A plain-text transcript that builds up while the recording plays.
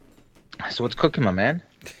So what's cooking, my man?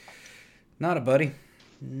 Nada, buddy.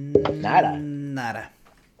 Nada. Nada.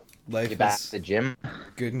 You Life back at is the gym?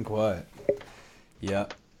 good and quiet.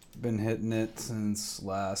 Yep. Been hitting it since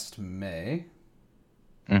last May.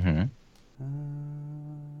 Mm-hmm. Update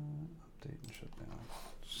and shut down.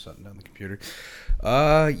 Shutting down the computer.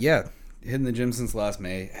 Yeah. Hitting the gym since last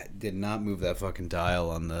May. Did not move that fucking dial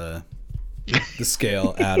on the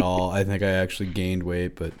scale at all. I think I actually gained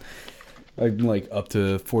weight, but I'm like up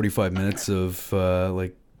to 45 minutes of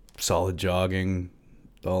like solid jogging.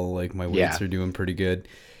 All like my weights Yeah. are doing pretty good.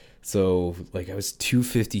 So like I was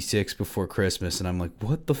 256 before Christmas, and I'm like,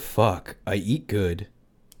 what the fuck? I eat good.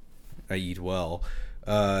 I eat well.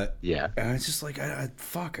 Yeah. And it's just like, I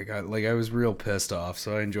got like I was real pissed off.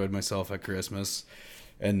 So I enjoyed myself at Christmas,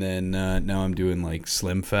 and then now I'm doing like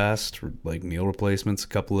slim fast, like meal replacements, a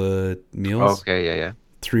couple of meals. Okay, yeah.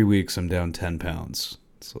 3 weeks, I'm down 10 pounds.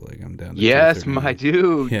 So like I'm down to Yes, my 239.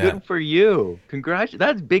 dude. Yeah. Good for you. Congratulations.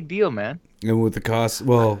 That's a big deal, man. And with the cost,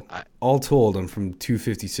 well, I, all told, I'm from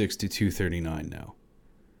 256 to 239 now.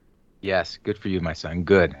 yes, good for you, my son.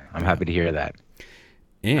 Good. I'm happy to hear that.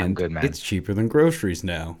 I'm And good, man. it's cheaper than groceries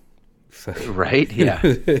now. So- Right? Yeah.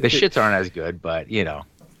 The shits aren't as good, but yeah.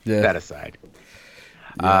 that aside.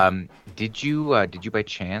 Yeah. Did you by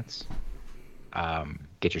chance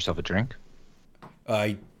get yourself a drink?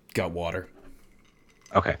 I got water.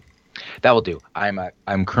 Okay. That will do.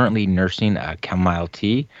 I'm currently nursing a chamomile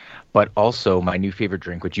tea, but also my new favorite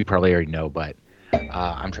drink, which you probably already know, but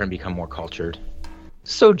I'm trying to become more cultured.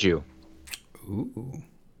 Soju. Ooh.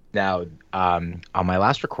 Now, on my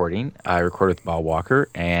last recording, I recorded with Bob Walker,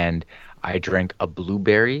 and I drank a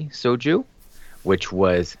blueberry soju, which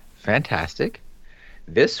was fantastic.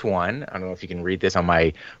 This one, I don't know if you can read this on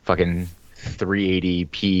my fucking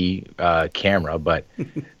 380p camera, but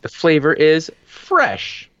the flavor is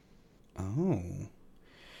fresh. Oh.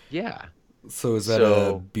 Yeah. So is that a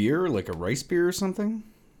So beer, like a rice beer or something?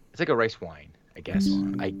 it's like a rice wine, I guess.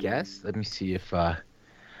 I guess. Let me see if I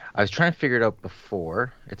was trying to figure it out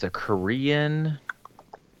before. It's a Korean.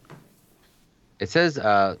 It says it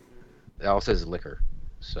also says liquor.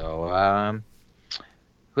 So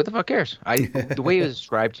who the fuck cares? The way it was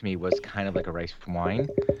described to me was kind of like a rice wine.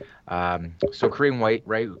 So Korean white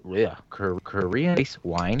right yeah, Korean rice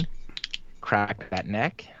wine. Crack that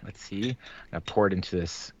neck. Let's see. I'm gonna pour it into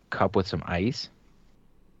this cup with some ice.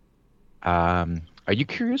 Are you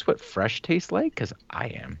curious what fresh tastes like? Because I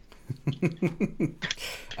am.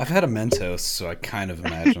 I've had a Mentos, so I kind of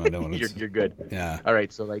imagine I know what You're it's. you're good. Yeah. All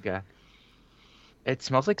right, so like it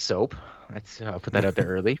smells like soap. Let's put that out there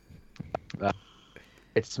early. Uh,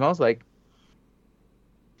 it smells like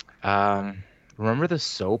um. Remember the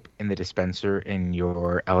soap in the dispenser in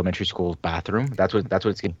your elementary school bathroom? That's what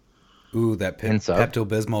it's getting Ooh, that hints of. Pepto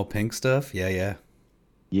Bismol pink stuff. Yeah, yeah.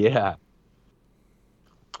 Yeah.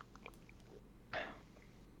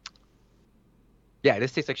 Yeah,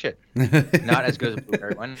 this tastes like shit. Not as good as a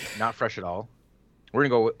blueberry one. Not fresh at all. We're gonna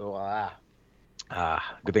go with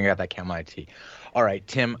good thing I got that chamomile tea. All right,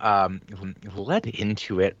 Tim. Let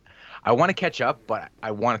into it. I want to catch up, but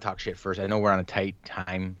I want to talk shit first. I know we're on a tight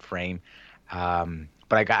time frame,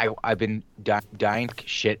 but I've been dying to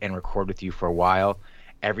shit and record with you for a while.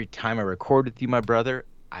 Every time I record with you, my brother,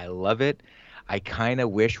 I love it. I kind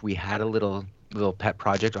of wish we had a little pet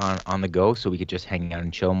project on the go so we could just hang out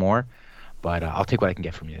and chill more. But I'll take what I can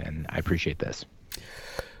get from you, and I appreciate this.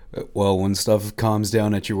 Well, when stuff calms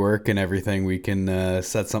down at your work and everything, we can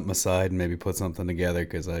set something aside and maybe put something together,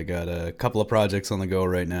 because I got a couple of projects on the go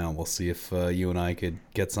right now. We'll see if you and I could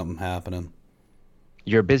get something happening.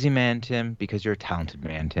 You're a busy man, Tim, because you're a talented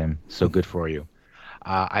man, Tim. So good for you.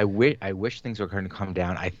 I wish things were going to come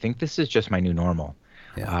down. I think this is just my new normal.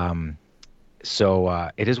 Yeah. So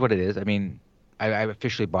it is what it is. I mean, I've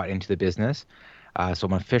officially bought into the business. So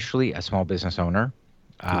I'm officially a small business owner.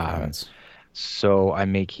 Good Um, heavens. so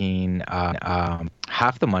I'm making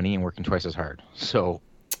half the money and working twice as hard. So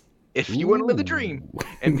if you want to live the dream Ooh.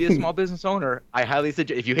 and be a small business owner, I highly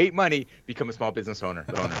suggest, if you hate money, become a small business owner.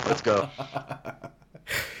 Let's go.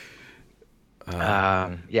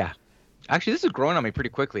 Yeah. Actually, this is growing on me pretty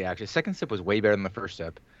quickly, actually. Second sip was way better than the first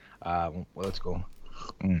sip. Well, let's go.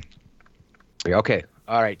 Mm. Yeah, okay.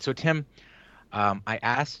 All right. So, Tim, I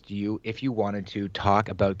asked you if you wanted to talk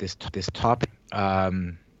about this topic.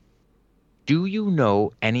 Do you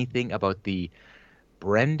know anything about the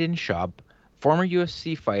Brendan Schaub, former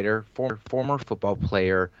UFC fighter, former football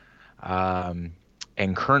player, and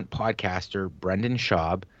current podcaster, Brendan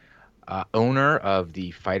Schaub, owner of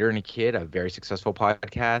the Fighter and a Kid, a very successful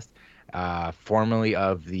podcast, formerly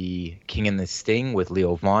of the King and the Sting with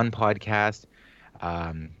Leo Vaughn podcast,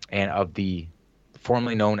 and of the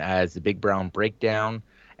formerly known as the Big Brown Breakdown,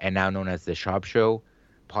 and now known as the Shop Show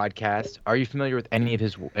podcast. Are you familiar with any of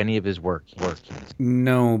his work?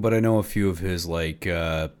 No, but I know a few of his like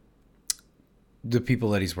the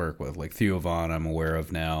people that he's worked with, like Theo Vaughn. I'm aware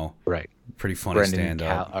of now. Right. Pretty funny stand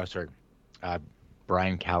up.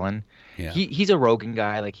 Brian Callen. Yeah. He's a Rogan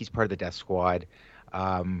guy. Like he's part of the Death Squad.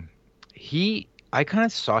 I kind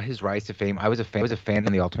of saw his rise to fame. I was a fan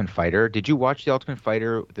of The Ultimate Fighter. Did you watch The Ultimate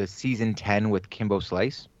Fighter, the season 10 with Kimbo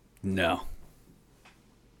Slice? No.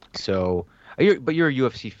 So, you're a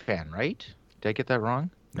UFC fan, right? Did I get that wrong?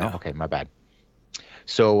 No. Okay, my bad.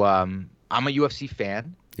 So, I'm a UFC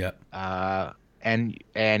fan. Yeah.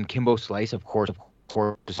 And Kimbo Slice, of course,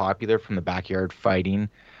 is popular from the backyard fighting,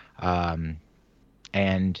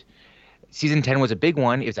 and season 10 was a big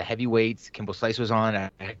one. It was a heavyweights. Kimbo Slice was on.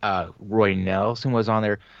 Roy Nelson was on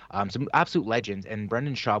there. Some absolute legends. And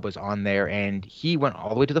Brendan Schaub was on there. And he went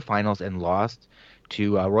all the way to the finals and lost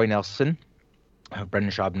to Roy Nelson.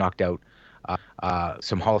 Brendan Schaub knocked out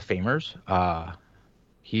some Hall of Famers.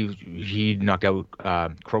 He knocked out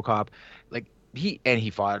Krokop. He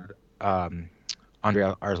fought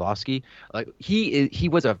Andrei Arlovsky. Like he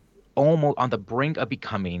was almost on the brink of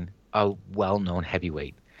becoming a well-known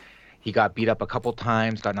heavyweight. He got beat up a couple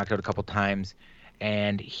times, got knocked out a couple times,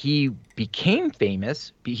 and he became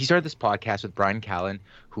famous. He started this podcast with Brian Callen,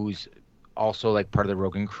 who's also like part of the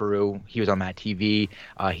Rogan crew. He was on Matt TV.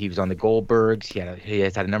 He was on the Goldbergs. He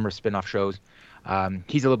has had a number of spin-off shows.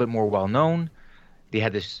 He's a little bit more well-known. They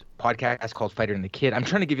had this podcast called Fighter and the Kid. I'm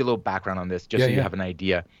trying to give you a little background on this just so you have an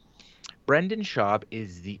idea. Brendan Schaub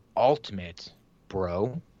is the ultimate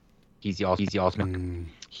bro. He's the ultimate.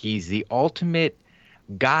 He's the ultimate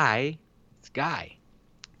guy.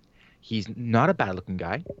 He's not a bad-looking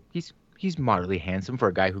guy. He's moderately handsome for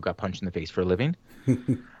a guy who got punched in the face for a living.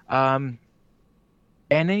 And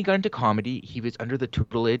then he got into comedy. He was under the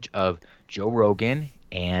tutelage of Joe Rogan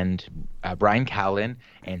and Brian Callen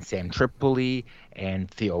and Sam Tripoli and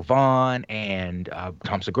Theo Vaughn and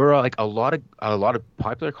Tom Segura, like a lot of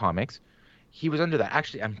popular comics. He was under that.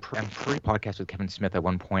 Actually, I'm pretty podcast with Kevin Smith at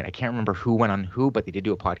one point. I can't remember who went on who, but they did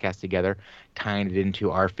do a podcast together, tying it into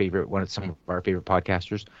some of our favorite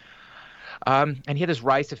podcasters. And he had his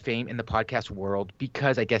rise to fame in the podcast world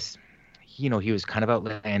because I guess, he was kind of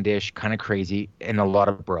outlandish, kind of crazy, and a lot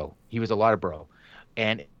of bro. He was a lot of bro.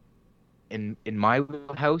 And in my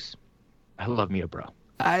house, I love me a bro.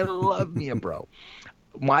 I love me a bro.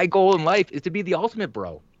 My goal in life is to be the ultimate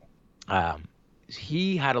bro.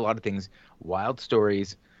 He had a lot of things, wild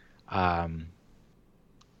stories. Of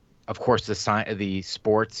course, the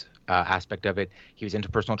sports aspect of it. He was into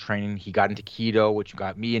personal training. He got into keto, which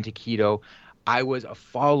got me into keto. I was a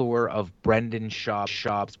follower of Brendan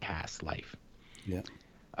Schaub's past life. Yeah.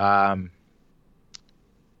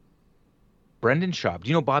 Brendan Schaub. Do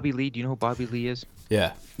you know Bobby Lee? Do you know who Bobby Lee is?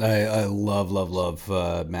 Yeah. I love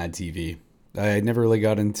Mad TV. I never really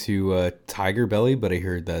got into Tiger Belly, but I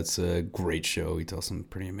heard that's a great show. He tells some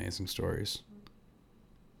pretty amazing stories.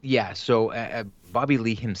 Yeah, so Bobby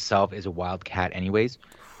Lee himself is a wildcat anyways.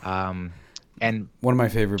 And one of my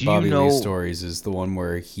favorite Bobby Lee stories is the one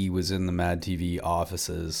where he was in the Mad TV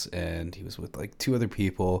offices and he was with like two other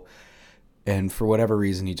people. And for whatever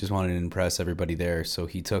reason, he just wanted to impress everybody there. So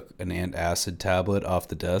he took an antacid tablet off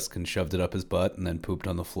the desk and shoved it up his butt and then pooped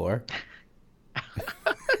on the floor.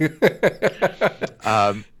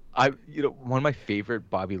 One of my favorite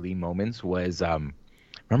Bobby Lee moments was,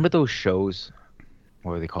 remember those shows,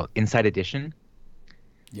 what were they called? Inside Edition?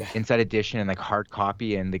 Yeah. Inside Edition and like Hard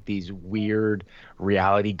Copy and like these weird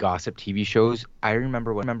reality gossip TV shows. I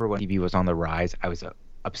remember when TV was on the rise. I was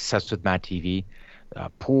obsessed with Matt TV.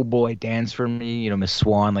 Pool Boy, Dance for Me, Miss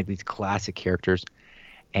Swan, like these classic characters.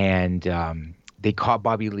 And they caught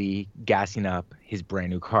Bobby Lee gassing up his brand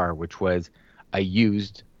new car, which was a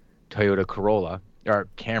used Toyota Corolla or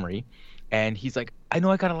Camry. And he's like, I know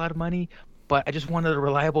I got a lot of money, but I just wanted a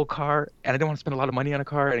reliable car, and I didn't want to spend a lot of money on a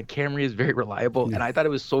car, and a Camry is very reliable. And I thought it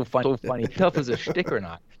was so funny. Tough as a shtick or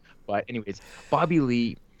not. But anyways, Bobby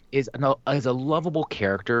Lee is a lovable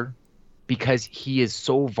character because he is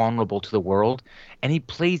so vulnerable to the world, and he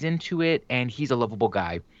plays into it, and he's a lovable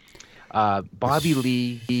guy. Bobby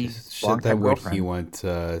Lee, longtime girlfriend. He went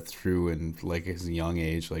through in like his young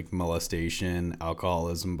age, like molestation,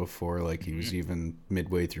 alcoholism before like he was even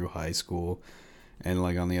midway through high school. And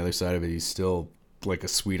like on the other side of it, he's still like a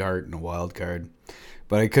sweetheart and a wild card.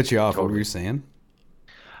 But I cut you off. Totally. What were you saying?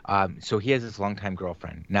 So he has this longtime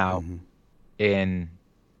girlfriend. Now,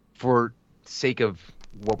 for sake of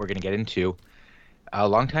what we're going to get into, a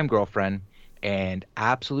longtime girlfriend and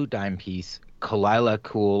absolute dime piece, Kalila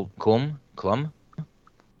Kulm.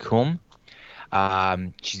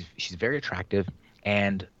 She's very attractive,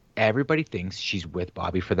 and everybody thinks she's with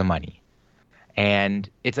Bobby for the money. And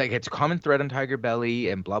it's like it's a common thread on Tiger Belly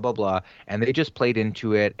and blah blah blah. And they just played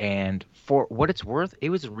into it. And for what it's worth, it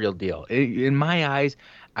was a real deal. In my eyes,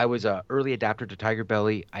 I was a early adapter to Tiger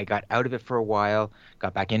Belly. I got out of it for a while,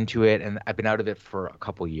 got back into it, and I've been out of it for a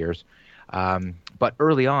couple years. But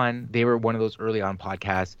early on, they were one of those early on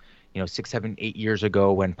podcasts. 6, 7, 8 years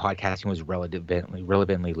ago when podcasting was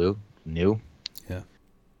relevantly new. Yeah.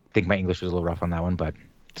 I think my English was a little rough on that one, but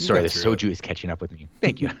sorry, the soju is catching up with me.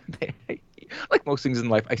 Thank you. Like most things in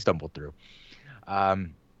life, I stumbled through.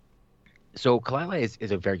 So Kalila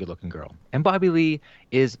is a very good-looking girl, and Bobby Lee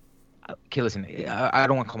is okay. Listen, I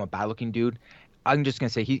don't want to call him a bad-looking dude. I'm just gonna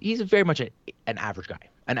say he's very much an average guy.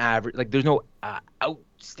 An average, like there's no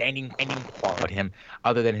outstanding quality about him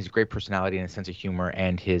other than his great personality and his sense of humor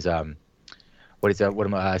and his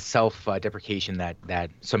self-deprecation that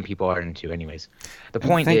some people are into. Anyways, the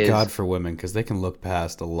point thank is, God for women, because they can look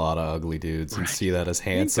past a lot of ugly dudes and see that as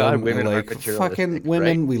handsome. God, women and, are like, materialistic, fucking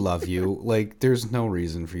women, right? we love you. Like, there's no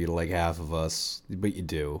reason for you to like half of us, but you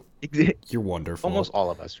do. You're wonderful. Almost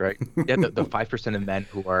all of us, right? Yeah, the 5% of men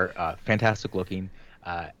who are fantastic looking,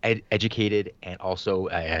 educated, and also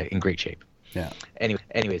in great shape. Yeah.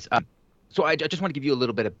 Anyways, so I just want to give you a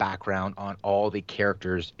little bit of background on all the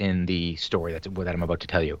characters in the story that I'm about to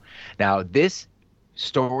tell you. Now, this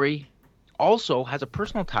story also has a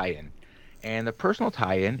personal tie-in, and the personal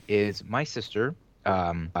tie-in is my sister,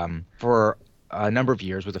 for a number of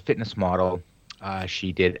years, was a fitness model.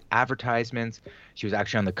 She did advertisements. She was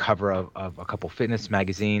actually on the cover of a couple fitness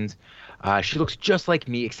magazines. She looks just like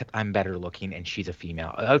me, except I'm better looking, and she's a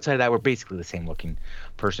female. Outside of that, we're basically the same looking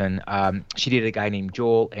person. She dated a guy named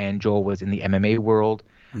Joel, and Joel was in the MMA world,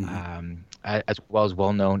 as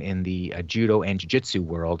well known in the judo and jiu-jitsu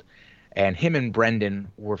world. And him and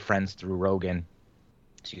Brendan were friends through Rogan.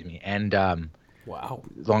 Excuse me. And wow.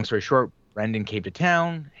 Long story short, Brendan came to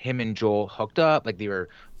town. Him and Joel hooked up, like they were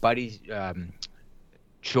buddies.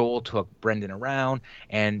 Joel took Brendan around,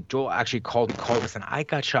 and Joel actually called us, and I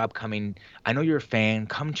got Shab coming. I know you're a fan.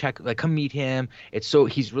 Come meet him.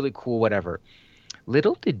 He's really cool, whatever.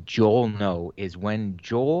 Little did Joel know is when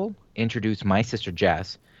Joel introduced my sister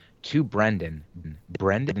Jess to Brendan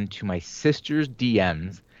to my sister's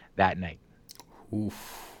DMs that night.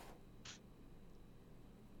 Oof.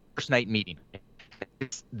 First night meeting.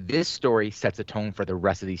 This story sets a tone for the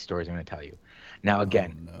rest of these stories I'm going to tell you. Now,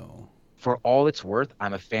 again, for all it's worth,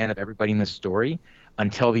 I'm a fan of everybody in this story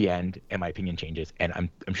until the end, and my opinion changes, and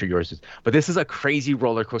I'm sure yours is. But this is a crazy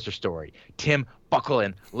roller coaster story. Tim, buckle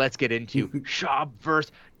in. Let's get into Shab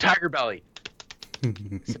versus Tiger Belly.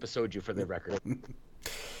 Sip of soju for the record.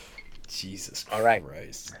 Jesus Christ. All right.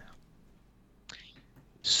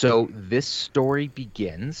 So this story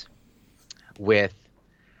begins with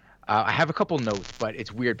I have a couple notes, but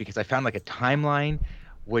it's weird because I found like a timeline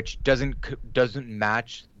which doesn't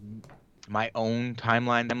match my own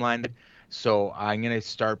timeline. So I'm going to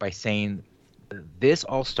start by saying this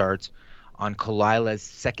all starts on Kalila's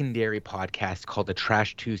secondary podcast called the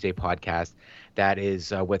Trash Tuesday podcast that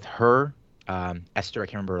is with her, Esther, I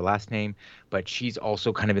can't remember her last name, but she's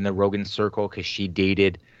also kind of in the Rogan circle because she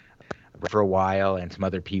dated for a while and some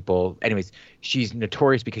other people. Anyways, she's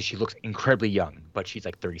notorious because she looks incredibly young, but she's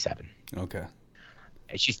like 37. Okay.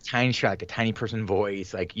 She's tiny. She's got like a tiny person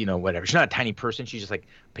voice, like, whatever. She's not a tiny person. She's just like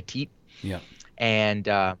petite. Yeah. And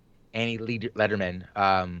Annie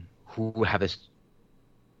Lederman, who have this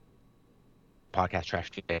podcast,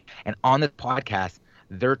 Trash Tuesday. And on this podcast,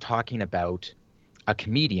 they're talking about a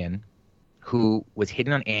comedian who was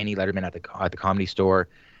hitting on Annie Lederman at the Comedy Store.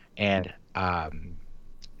 And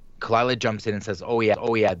Kalila jumps in and says, oh yeah,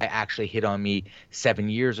 they actually hit on me 7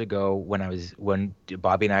 years ago when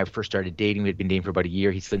Bobby and I first started dating. We had been dating for about a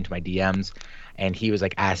year. He slid into my DMs, and he was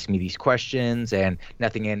like asking me these questions, and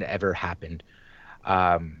nothing had ever happened.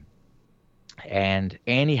 And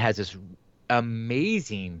Annie has this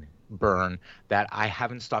amazing burn that I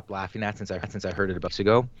haven't stopped laughing at since I heard it about 2 weeks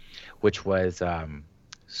ago, which was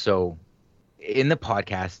so in the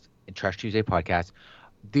podcast, in Trash Tuesday podcast.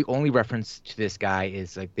 The only reference to this guy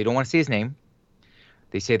is like they don't want to say his name.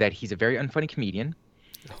 They say that he's a very unfunny comedian,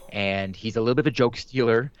 and he's a little bit of a joke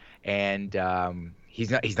stealer, and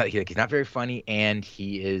he's not very funny, and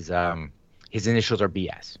he is his initials are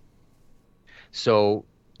BS. So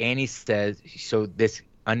Annie says, so this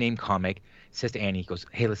unnamed comic says to Annie, he goes,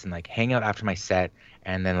 hey, listen, like hang out after my set,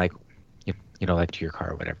 and then like like to your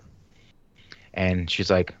car or whatever. And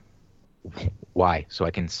she's like, why? So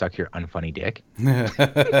I can suck your unfunny dick?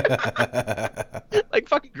 Like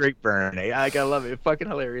fucking great burn. Like I love it. Fucking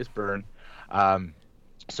hilarious burn.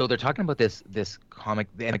 So they're talking about this comic,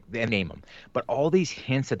 they name them, but all these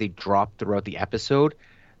hints that they drop throughout the episode,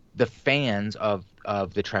 the fans of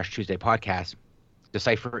the Trash Tuesday podcast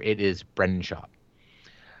decipher it is Brendan Schaub.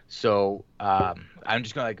 So I'm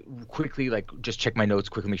just gonna like quickly like just check my notes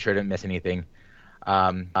quickly, make sure I didn't miss anything.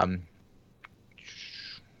 Um, um,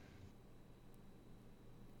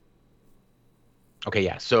 okay,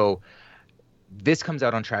 yeah. So this comes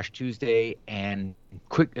out on Trash Tuesday, and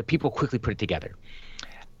people quickly put it together.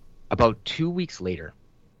 About 2 weeks later,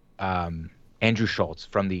 Andrew Schultz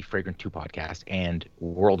from the Fragrant 2 podcast and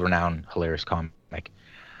world-renowned hilarious comic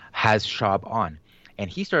has Schaub on, and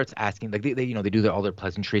he starts asking like they they do all their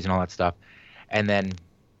pleasantries and all that stuff, and then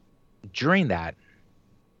during that,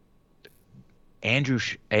 Andrew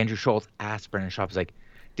Schultz asked Brendan Schaub, he's like,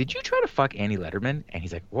 "Did you try to fuck Annie Letterman?" And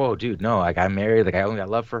he's like, "Whoa, dude, no. Like I'm married. Like I only got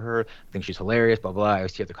love for her. I think she's hilarious. Blah blah. I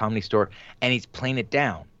always see her at the Comedy Store." And he's playing it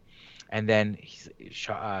down, and then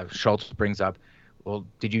Schultz brings up, "Well,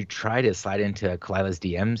 did you try to slide into Kalila's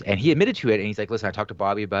DMs?" And he admitted to it, and he's like, "Listen, I talked to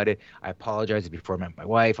Bobby about it. I apologized before I met my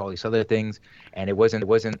wife. All these other things, and it wasn't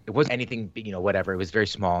anything, whatever. It was very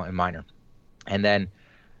small and minor." And then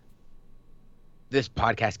this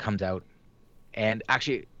podcast comes out, and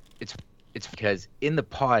actually, it's because in the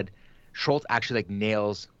pod, Schultz actually like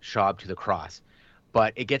nails Schaub to the cross,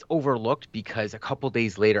 but it gets overlooked because a couple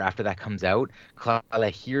days later, after that comes out, Kalila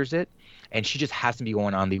hears it, and she just has to be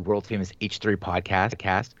going on the world famous H3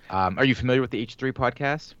 podcast. Are you familiar with the H3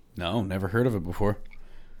 podcast? No, never heard of it before.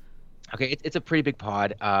 Okay, it's a pretty big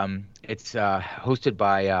pod. It's hosted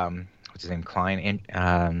by what's his name, Klein,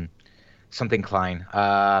 and something Klein.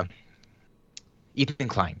 Ethan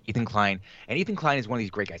Klein. And Ethan Klein is one of these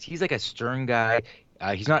great guys. He's like a Stern guy.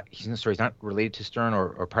 He's not related to Stern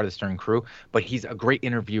or part of the Stern crew, but he's a great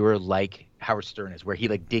interviewer like Howard Stern is, where he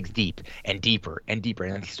like digs deep and deeper and deeper.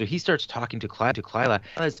 And so he starts talking to Kalila.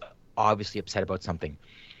 Kalila's obviously upset about something.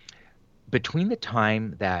 Between the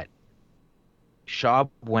time that Schaub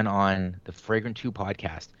went on the Fragrant 2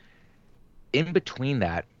 podcast, in between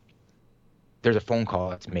that, there's a phone call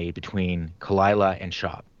that's made between Kalila and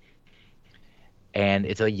Schaub. And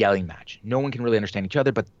it's a yelling match. No one can really understand each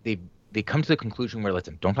other, but they come to the conclusion where,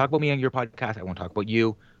 listen, don't talk about me on your podcast. I won't talk about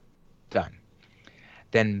you. Done.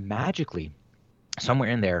 Then magically, somewhere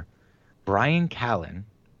in there, Brian Callen,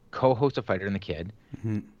 co-host of Fighter and the Kid,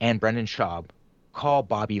 and Brendan Schaub call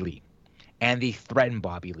Bobby Lee. And they threaten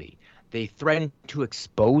Bobby Lee. They threaten to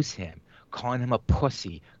expose him, calling him a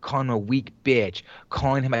pussy, calling him a weak bitch,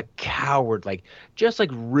 calling him a coward. Like, just like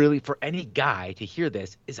really, for any guy to hear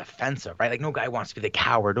this is offensive, right? Like, no guy wants to be the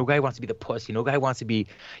coward. No guy wants to be the pussy. No guy wants to be,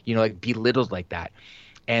 like belittled like that.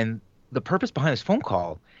 And the purpose behind this phone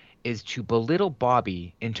call is to belittle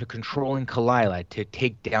Bobby into controlling Kalila to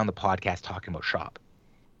take down the podcast talking about Schaub.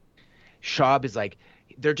 Schaub is like,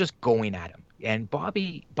 they're just going at him. And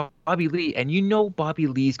Bobby Lee, and Bobby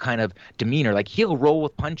Lee's kind of demeanor, like he'll roll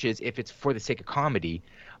with punches if it's for the sake of comedy,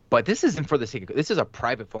 but this isn't for the sake of, this is a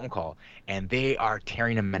private phone call, and they are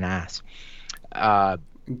tearing him an ass.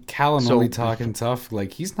 Callen only talking tough,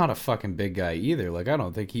 like he's not a fucking big guy either. Like I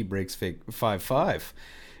don't think he breaks 5'5".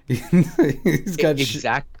 He's got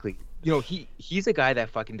exactly. He's a guy that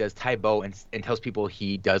fucking does Taibo and tells people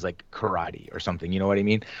he does like karate or something. You know what I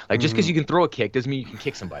mean? Like just because you can throw a kick doesn't mean you can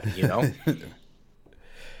kick somebody.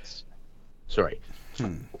 Sorry.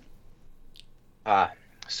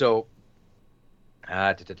 So.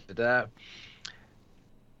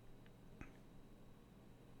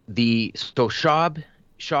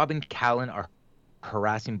 Schaub and Callen are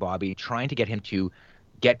harassing Bobby, trying to get him to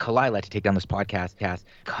get Kalila to take down this podcast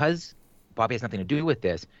because Bobby has nothing to do with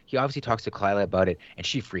this. He obviously talks to Kalila about it, and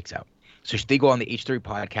she freaks out. So they go on the H3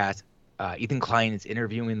 podcast. Ethan Klein is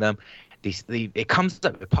interviewing them. It comes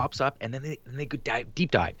up, it pops up, and then they go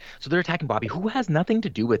deep dive. So they're attacking Bobby, who has nothing to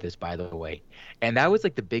do with this, by the way. And that was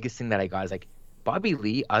like the biggest thing that I got is like Bobby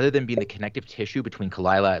Lee, other than being the connective tissue between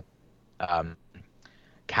Kalila,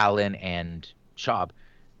 Callen, and Schaub,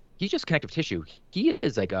 he's just connective tissue. He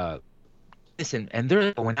is like listen, and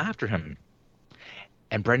they're going after him.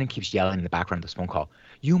 And Brendan keeps yelling in the background of this phone call,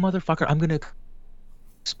 "You motherfucker, I'm going to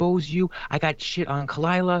expose you. I got shit on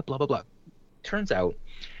Kalila, blah, blah, blah." Turns out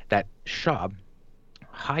that Schaub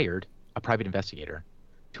hired a private investigator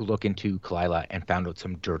to look into Kalila and found out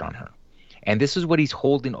some dirt on her. And this is what he's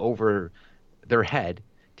holding over their head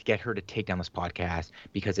to get her to take down this podcast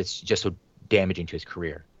because it's just so damaging to his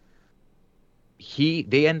career.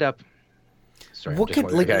 They end up... Sorry, what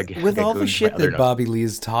could with all the shit that Bobby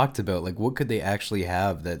Lee's talked about, like what could they actually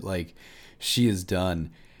have that like she has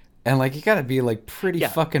done? And like you gotta be like pretty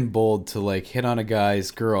fucking bold to like hit on a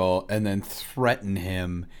guy's girl and then threaten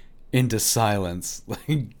him into silence.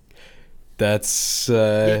 Like that's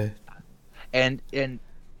Yeah. And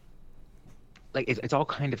like it's all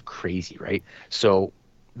kind of crazy, right? So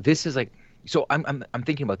this is like, so I'm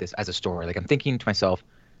thinking about this as a story. Like I'm thinking to myself,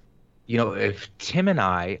 if Tim and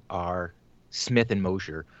I are Smith and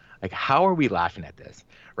Mosher, like how are we laughing at this,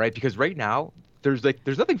 right? Because right now there's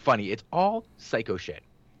nothing funny. It's all psycho shit.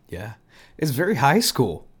 yeah. It's very high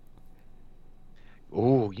school.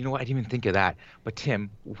 Oh, you know what? I didn't even think of that. But Tim,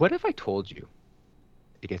 what if I told you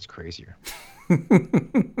it gets crazier?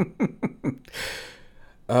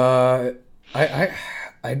 Uh, I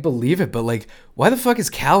I'd believe it, but like, why the fuck is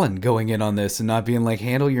Callan going in on this and not being like,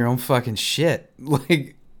 handle your own fucking shit?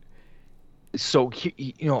 Like, So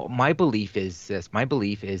my belief is this. My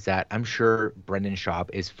belief is that I'm sure Brendan Schaub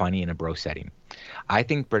is funny in a bro setting. I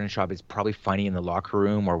think Brendan Schaub is probably funny in the locker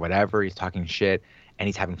room or whatever. He's talking shit and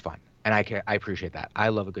he's having fun, and I appreciate that. I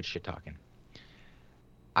love a good shit talking.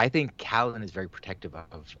 I think Callan is very protective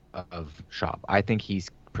of Schaub. I think he's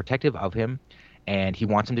protective of him, and he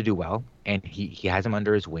wants him to do well, and he has him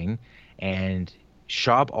under his wing, and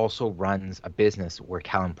Schaub also runs a business where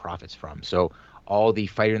Callan profits from. So all the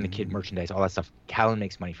Fighter and the Kid merchandise, all that stuff, Callan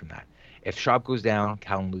makes money from that. If Schaub goes down,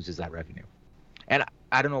 Callan loses that revenue. And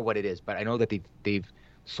I don't know what it is, but I know that they've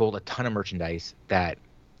sold a ton of merchandise that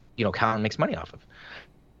Callan makes money off of.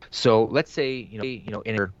 So let's say in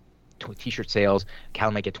their t-shirt sales,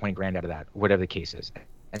 Callan might get 20 grand out of that, whatever the case is.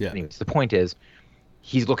 And yeah, anyways, the point is,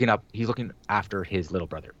 he's looking after his little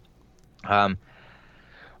brother.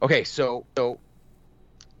 Okay, so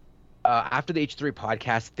after the H3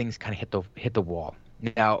 podcast, things kind of hit the wall.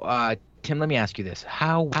 Now, Tim, let me ask you this: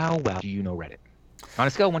 how well do you know Reddit? On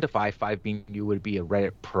a scale of 1 to 5, 5 being you would be a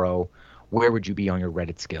Reddit pro, where would you be on your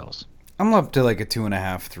Reddit skills? I'm up to like a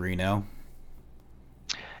 2.5, 3 now.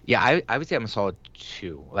 Yeah, I would say I'm a solid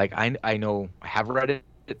 2. Like I know I have Reddit,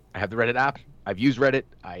 I have the Reddit app, I've used Reddit.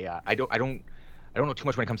 I don't know too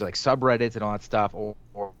much when it comes to like subreddits and all that stuff, or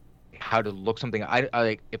how to look something. I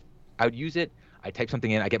like if I would use it, I type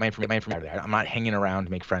something in, I get my information out of there. I'm not hanging around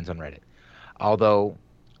to make friends on Reddit. Although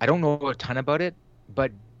I don't know a ton about it,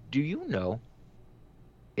 but do you know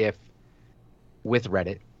if with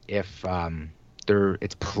Reddit, if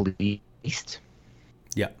it's policed?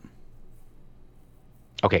 Yeah,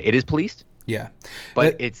 Okay, it is policed, yeah.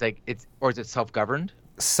 but or is it self-governed?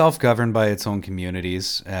 Self-governed by its own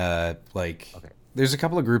communities. Like, Okay. there's a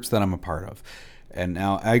couple of groups that I'm a part of, and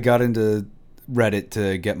now I got into Reddit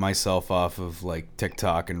to get myself off of like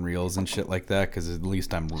TikTok and Reels and shit like that, because at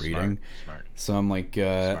least I'm reading. Smart. So I'm like,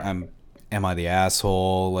 Smart. I'm Am I the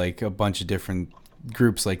Asshole? Like a bunch of different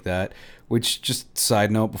groups like that. Which, just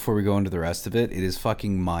side note before we go into the rest of it, it is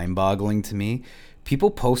fucking mind-boggling to me.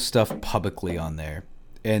 People post stuff publicly on there,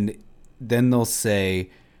 and then they'll say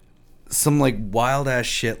some like wild ass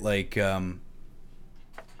shit like I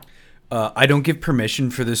don't give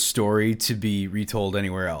permission for this story to be retold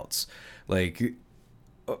anywhere else, like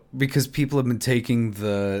because people have been taking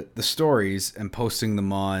the stories and posting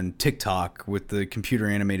them on TikTok with the computer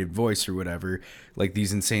animated voice or whatever, like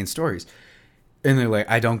these insane stories, and they're like,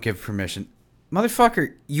 I don't give permission.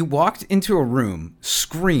 Motherfucker, you walked into a room,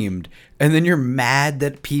 screamed, and then you're mad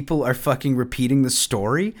that people are fucking repeating the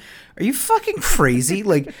story? Are you fucking crazy?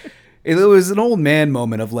 Like, it was an old man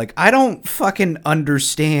moment of like, I don't fucking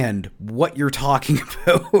understand what you're talking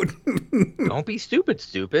about. Don't be stupid.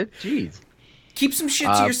 Jeez. Keep some shit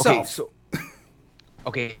to yourself.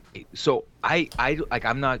 Okay, so I like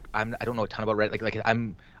I don't know a ton about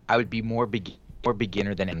Reddit. I would be more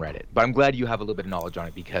beginner than in Reddit. But I'm glad you have a little bit of knowledge on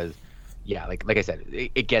it because yeah, like I said,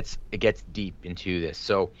 it gets deep into this.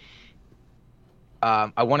 So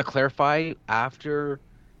I want to clarify, after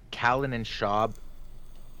Callan and Schaub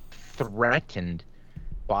threatened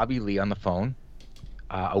Bobby Lee on the phone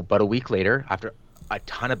about a week later, after a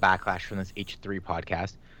ton of backlash from this H3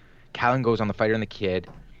 podcast, Callan goes on the Fighter and the Kid,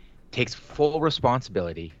 takes full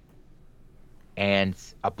responsibility, and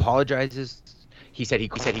apologizes. He said he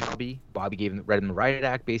could be. Bobby read him the riot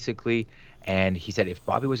act basically, and he said if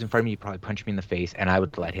Bobby was in front of me, he'd probably punch me in the face, and I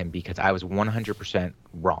would let him because I was 100%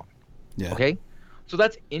 wrong. Yeah. Okay, so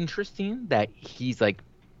that's interesting that he's like,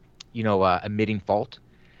 admitting fault,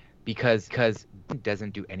 because he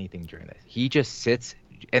doesn't do anything during this. He just sits,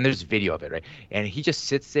 and there's video of it, right? And he just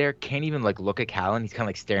sits there, can't even like look at Callan. He's kind of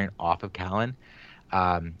like staring off of Callan,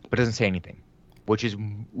 but doesn't say anything, which is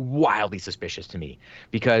wildly suspicious to me,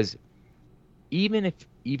 because even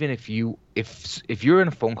if you're in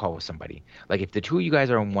a phone call with somebody, like if the two of you guys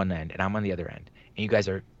are on one end and I'm on the other end, and you guys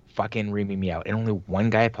are fucking reaming me out, and only one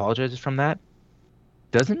guy apologizes from that,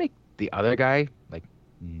 doesn't make the other guy like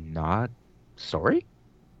not sorry.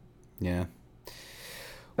 Yeah.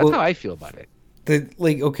 That's Well, how I feel about it.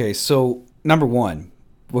 okay, so number one,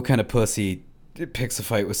 what kind of pussy picks a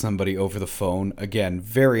fight with somebody over the phone? Again,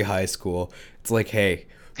 very high school. It's like, hey,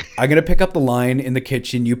 I'm gonna pick up the line in the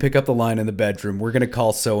kitchen. You pick up the line in the bedroom. We're gonna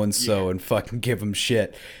call so and so and fucking give them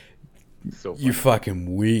shit. So You funny.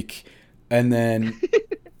 fucking weak. And then,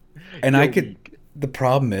 and You're I could. weak. The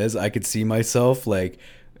problem is, I could see myself like,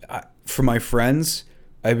 for my friends,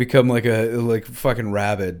 I become like fucking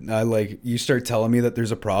rabid. I like you start telling me that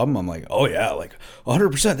there's a problem. I'm like, oh yeah, like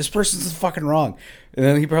 100%. This person's fucking wrong. And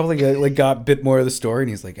then he probably got a bit more of the story, and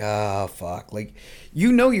he's like, ah, fuck. Like,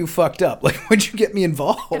 you fucked up. Like, why'd you get me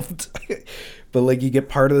involved? But like, you get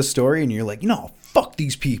part of the story, and you're like, no, fuck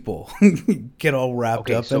these people. Get all wrapped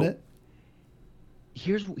Okay, up in so it.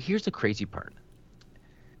 here's the crazy part.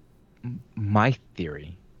 My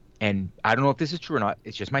theory, and I don't know if this is true or not,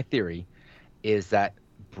 it's just my theory, is that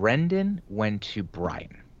Brendan went to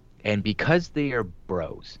Brian. And because they are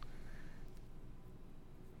bros,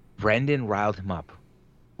 Brendan riled him up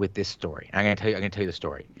with this story. I'm gonna tell you the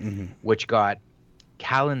story, which got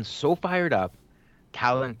Callan so fired up.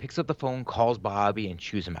 Callan picks up the phone, calls Bobby, and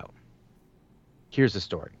chews him out. Here's the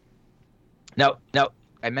story. Now,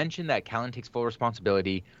 I mentioned that Callan takes full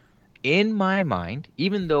responsibility. In my mind,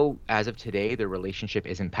 even though as of today their relationship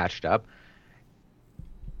isn't patched up,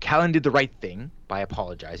 Callan did the right thing by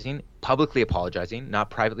apologizing, publicly apologizing, not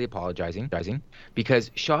privately apologizing, because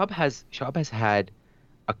Shab has had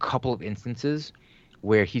a couple of instances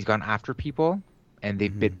where he's gone after people and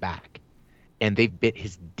they've bit back, and they've bit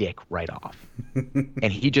his dick right off,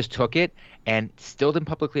 and he just took it and still didn't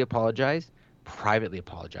publicly apologize, privately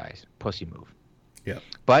apologize. Pussy move. Yeah.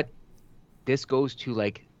 But this goes to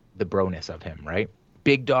like the broness of him, right?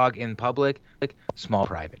 Big dog in public, like small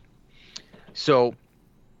private. So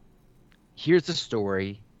here's the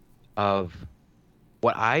story of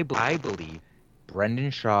what I believe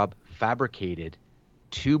Brendan Schaub fabricated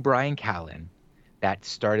to Brian Callen that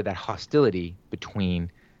started that hostility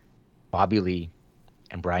between Bobby Lee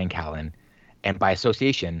and Brian Callen, and by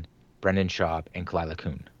association, Brendan Schaub and Kalila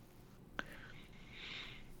Kuhn.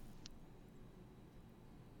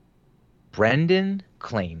 Brendan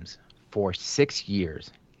claims for 6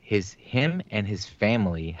 years him and his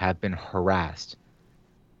family have been harassed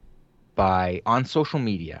on social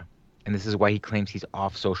media, and this is why he claims he's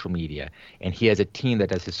off social media, and he has a team that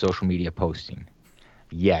does his social media posting.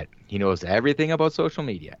 Yet he knows everything about social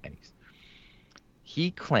media, and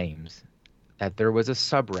he claims that there was a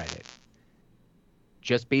subreddit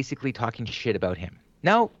just basically talking shit about him.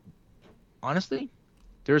 Now, honestly,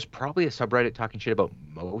 there's probably a subreddit talking shit about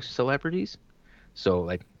most celebrities. So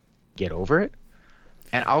like, get over it.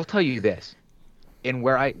 And I'll tell you this.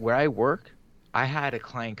 Where I work, I had a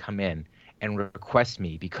client come in and request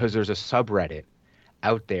me because there's a subreddit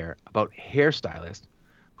out there about hairstylists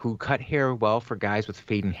who cut hair well for guys with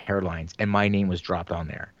fading hairlines, and my name was dropped on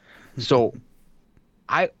there. So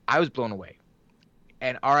I was blown away.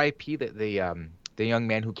 And RIP the young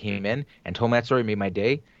man who came in and told me that story, made my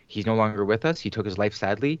day. He's no longer with us. He took his life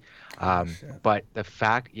sadly. But the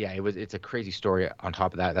fact, it's a crazy story on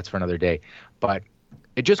top of that. That's for another day. But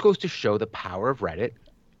it just goes to show the power of Reddit.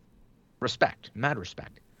 Respect, mad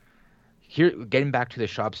respect. Here, getting back to the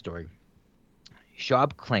Schaub story.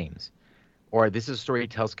 Schaub claims, or this is a story he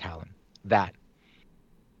tells Callan, that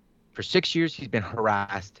for 6 years he's been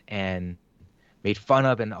harassed and made fun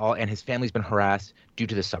of, and his family's been harassed due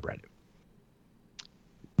to the subreddit.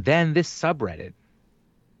 Then this subreddit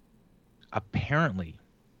apparently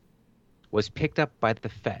was picked up by the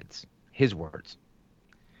feds, his words,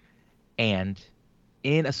 and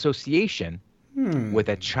in association with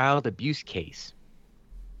a child abuse case.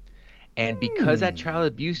 And because that child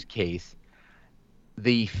abuse case,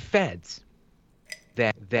 the feds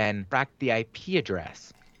then tracked the IP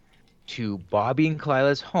address to Bobby and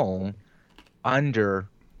Kalila's home under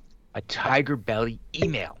a Tiger Belly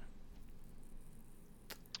email.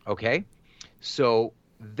 Okay? So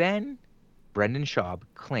then Brendan Schaub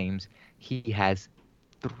claims he has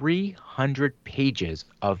 300 pages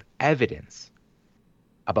of evidence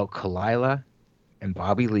about Kalila and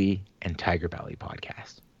Bobby Lee and Tiger Belly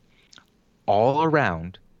podcast, all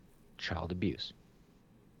around child abuse.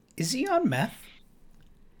 Is he on meth?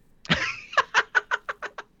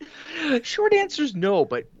 Short answer is no,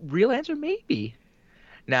 but real answer maybe.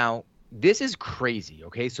 Now, this is crazy,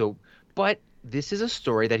 okay? But this is a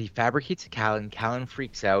story that he fabricates to Callan. Callan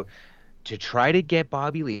freaks out to try to get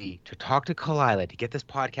Bobby Lee to talk to Kalila to get this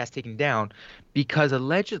podcast taken down, because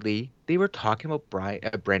allegedly they were talking about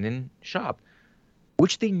Brendan Schaub,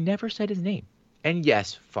 which they never said his name. And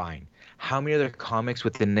yes, fine. How many other comics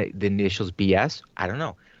with the initials BS? I don't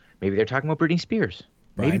know. Maybe they're talking about Britney Spears.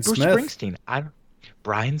 Maybe Brian Bruce Smith. Springsteen.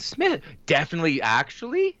 Brian Smith. Definitely,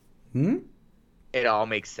 actually, it all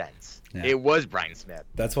makes sense. Yeah. It was Brian Smith.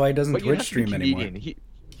 That's why he doesn't But you'd Twitch have to be a stream anymore. comedian.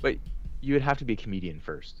 But you would have to be a comedian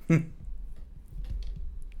first.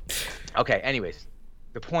 Okay, anyways,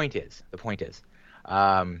 the point is,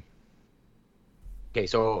 okay,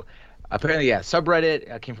 so apparently, yeah,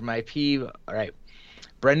 subreddit came from IP. All right.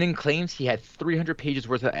 Brendan claims he had 300 pages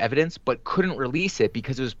worth of evidence, but couldn't release it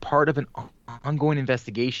because it was part of an ongoing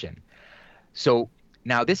investigation. So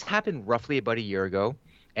now this happened roughly about a year ago,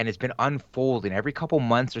 and it's been unfolding. Every couple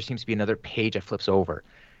months, there seems to be another page that flips over.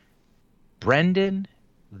 Brendan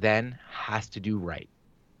then has to do right?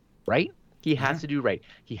 He has to do right.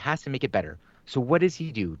 He has to make it better. So what does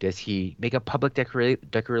he do? Does he make a public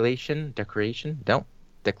declaration? No,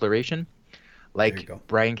 declaration, like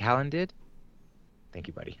Brian Callen did? Thank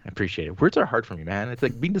you, buddy. I appreciate it. Words are hard for me, man. It's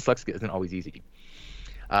like being dyslexic isn't always easy.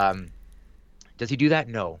 Does he do that?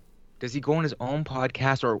 No. Does he go on his own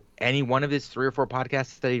podcast or any one of his 3 or 4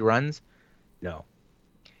 podcasts that he runs? No.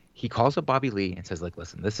 He calls up Bobby Lee and says, like,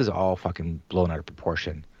 listen, this is all fucking blown out of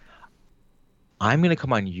proportion. I'm going to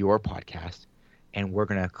come on your podcast and we're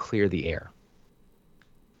going to clear the air.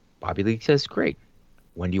 Bobby Lee says, great.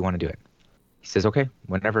 When do you want to do it? He says, okay,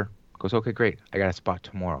 whenever. Goes, okay, great. I got a spot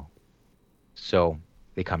tomorrow. So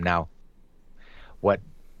they come now. What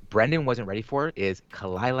Brendan wasn't ready for is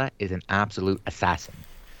Khalyla is an absolute assassin.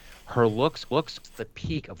 Her looks the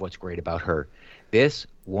peak of what's great about her. This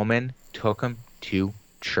woman took him to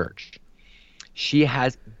church. She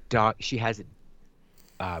has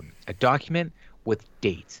a document with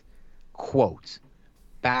dates, quotes,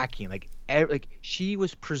 backing, like she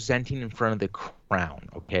was presenting in front of the crown.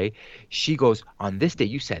 Okay, she goes, on this day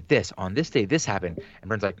you said this, on this day this happened, and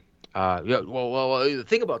Brendan's like, yeah, well, the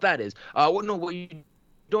thing about that is, no, what you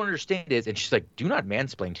don't understand is, and she's like, do not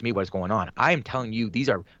mansplain to me what's going on. I am telling you, these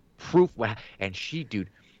are proof. And she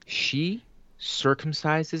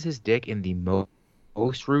circumcises his dick in the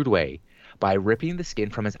most rude way by ripping the skin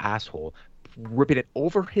from his asshole, ripping it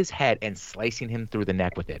over his head, and slicing him through the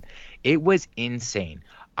neck with it. It was insane.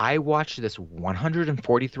 I watched this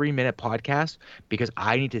 143-minute podcast because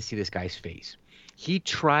I need to see this guy's face. He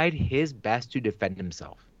tried his best to defend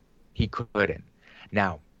himself. He couldn't.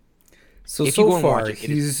 Now, so far,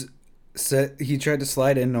 he tried to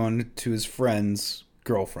slide in on to his friend's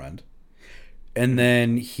girlfriend, and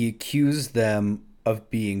then he accused them of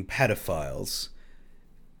being pedophiles,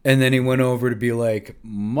 and then he went over to be like,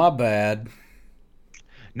 my bad.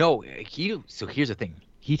 No, so here's the thing.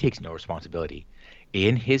 He takes no responsibility.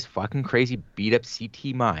 In his fucking crazy beat up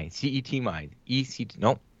CTE mind,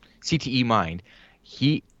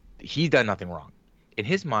 he's done nothing wrong. In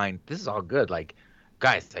his mind, this is all good. Like,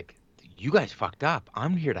 guys, like, you guys fucked up.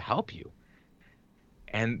 I'm here to help you.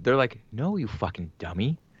 And they're like, no, you fucking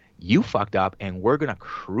dummy. You fucked up, and we're gonna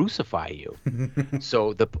crucify you.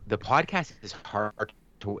 So the podcast is hard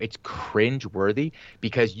to, it's cringe worthy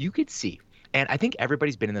because you could see, and I think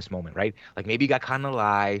everybody's been in this moment, right? Like maybe you got caught in a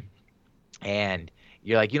lie, and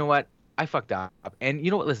you're like, you know what? I fucked up. And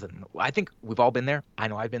you know what? Listen, I think we've all been there. I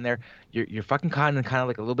know I've been there. You're fucking caught in kind of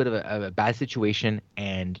like a little bit of a bad situation,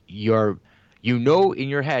 and in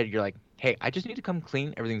your head, you're like, hey, I just need to come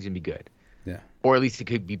clean. Everything's gonna be good. Yeah. Or at least it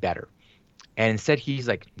could be better. And instead, he's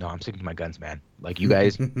like, no, I'm sticking to my guns, man. Like you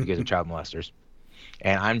guys are child molesters,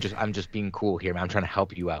 and I'm just being cool here, man. I'm trying to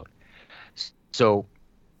help you out. So,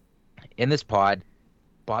 in this pod,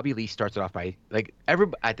 Bobby Lee starts it off by like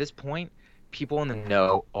at this point, people in the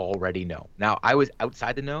know already know. Now, I was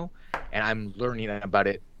outside the know, and I'm learning about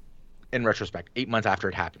it in retrospect, 8 months after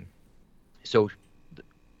it happened. So,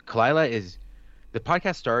 Khalyla is. The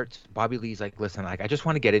podcast starts, Bobby Lee's like, listen, like I just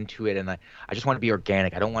want to get into it, and I just want to be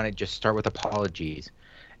organic. I don't want to just start with apologies.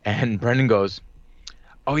 And Brendan goes,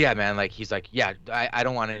 oh yeah, man. Like he's like, yeah, I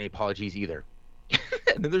don't want any apologies either.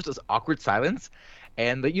 And then there's this awkward silence.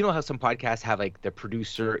 And you know how some podcasts have like the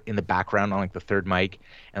producer in the background on like the third mic,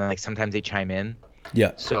 and like sometimes they chime in.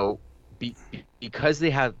 Yeah. So because they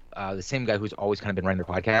have the same guy who's always kind of been running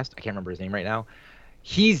their podcast, I can't remember his name right now.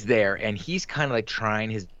 He's there, and he's kind of like trying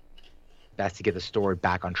his best to get the story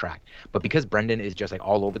back on track. But because Brendan is just like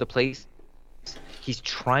all over the place, he's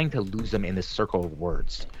trying to lose them in this circle of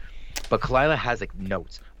words. But Khalyla has like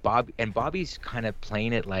notes. Bobby's kind of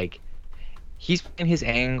playing it like he's in his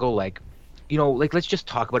angle, like, you know, like let's just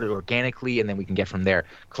talk about it organically and then we can get from there.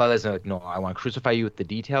 Khalyla's like, no, I want to crucify you with the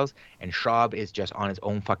details. And Shab is just on his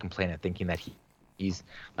own fucking planet thinking that he's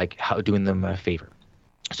like doing them a favor.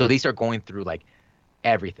 So they start going through like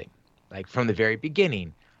everything, like from the very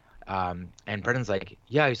beginning. And Brendan's like,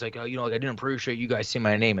 yeah, he's like, oh, you know, like I didn't appreciate you guys saying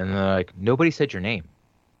my name. And they're like, nobody said your name.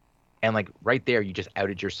 And like right there, you just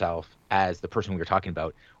outed yourself as the person we were talking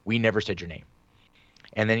about. We never said your name.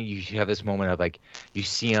 And then you have this moment of like, you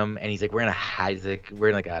see him and he's like wearing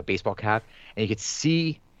like a baseball cap, and you could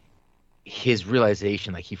see his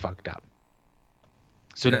realization like he fucked up.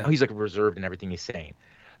 So Yeah. now he's like reserved in everything he's saying.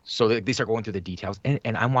 So they start going through the details, and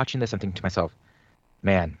I'm watching this. I'm thinking to myself,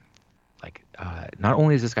 man, like not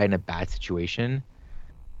only is this guy in a bad situation,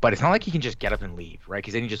 but it's not like he can just get up and leave, right?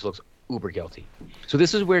 Because then he just looks uber guilty. So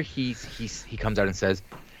this is where he comes out and says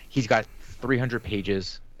he's got 300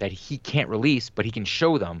 pages that he can't release, but he can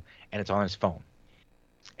show them, and it's on his phone.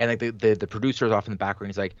 And like the producer is off in the background.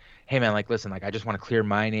 He's like, "Hey man, like listen, like I just want to clear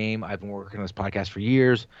my name. I've been working on this podcast for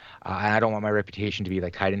years, and I don't want my reputation to be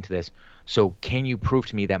like tied into this. So can you prove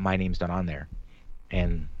to me that my name's not on there?"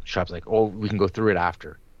 And Shop's like, "Oh, we can go through it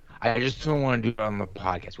after. I just don't want to do it on the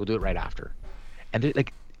podcast. We'll do it right after." And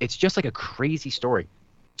like it's just like a crazy story.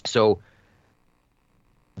 So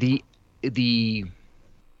the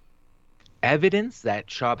evidence that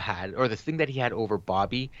Schaub had, or the thing that he had over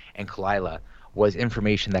Bobby and Kalila, was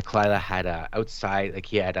information that Kalila had outside, like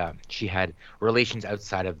she had relations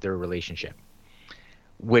outside of their relationship,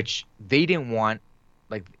 which they didn't want.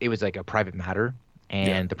 Like it was like a private matter, Yeah.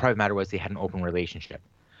 and the private matter was they had an open relationship.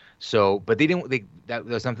 So, but they didn't. That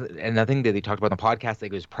was something, and nothing that they talked about on the podcast.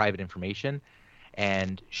 Like it was private information,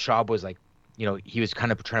 and Schaub was like, he was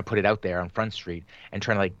kind of trying to put it out there on Front Street and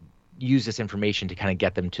trying to like use this information to kind of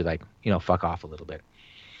get them to like, fuck off a little bit.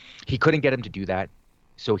 He couldn't get him to do that.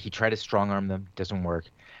 So he tried to strong arm them, doesn't work.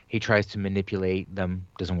 He tries to manipulate them,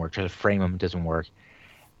 doesn't work. Tries to frame them, doesn't work.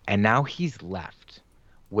 And now he's left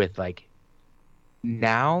with like,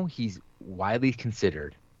 now he's widely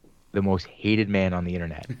considered the most hated man on the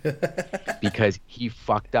internet because he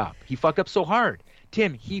fucked up. He fucked up so hard.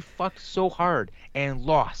 Tim, he fucked so hard and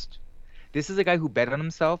lost. This is a guy who bet on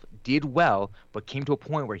himself, did well, but came to a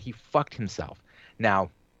point where he fucked himself. Now,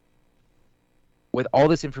 with all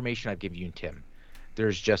this information I've given you, Tim,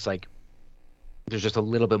 there's just a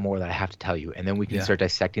little bit more that I have to tell you, and then we can start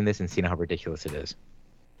dissecting this and seeing how ridiculous it is.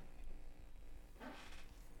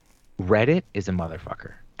 Reddit is a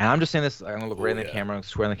motherfucker. And I'm just saying this, I'm going to look right in the camera,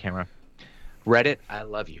 swear in the camera. Reddit, I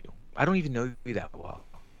love you. I don't even know you that well.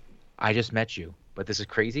 I just met you, but this is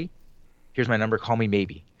crazy. Here's my number, call me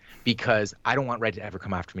maybe. Because I don't want Reddit to ever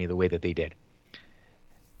come after me the way that they did.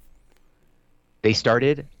 They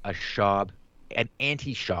started an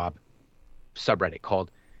anti-Schaub subreddit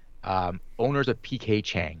called Owners of PK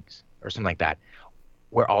Chang's or something like that,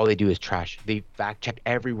 where all they do is trash. They fact check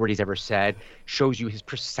every word he's ever said, shows you his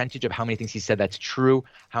percentage of how many things he said that's true,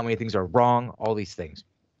 how many things are wrong, all these things.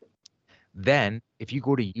 Then, if you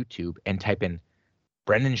go to YouTube and type in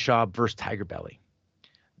Brendan Schaub versus Tiger Belly,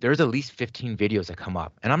 there's at least 15 videos that come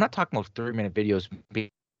up. And I'm not talking about 30-minute videos being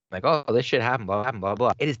like, oh, this shit happened, blah, blah, blah,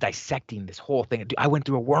 blah. It is dissecting this whole thing. I went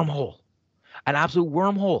through a wormhole, an absolute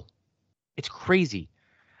wormhole. It's crazy.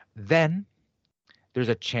 Then there's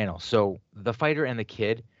a channel. So The Fighter and the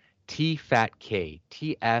Kid, TFAT,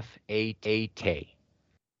 TFAT.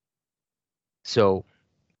 So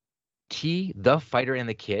The Fighter and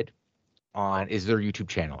the Kid is their YouTube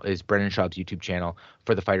channel, is Brendan Schaub's YouTube channel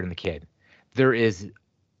for The Fighter and the Kid. There is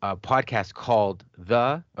a podcast called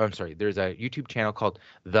there's a YouTube channel called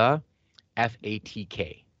The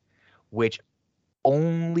FATK, which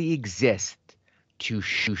only exists to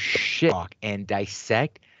shit talk and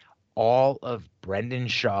dissect all of Brendan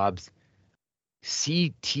Schaub's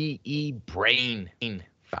CTE brain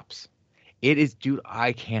fups. It is, dude,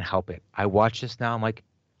 I can't help it. I watch this now, I'm like,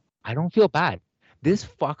 I don't feel bad. This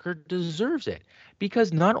fucker deserves it.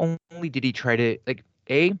 Because not only did he try to, like,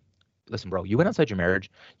 listen, bro, you went outside your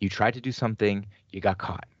marriage, you tried to do something, you got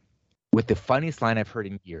caught. With the funniest line I've heard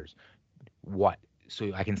in years. What?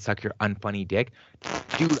 So I can suck your unfunny dick?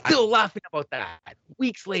 Dude, I'm still laughing about that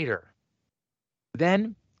weeks later.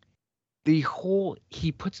 Then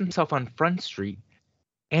he puts himself on Front Street,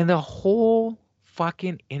 and the whole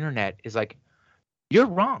fucking internet is like, you're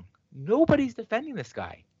wrong. Nobody's defending this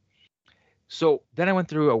guy. So then I went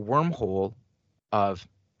through a wormhole of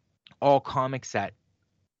all comics that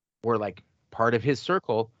were like part of his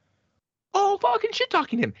circle, all fucking shit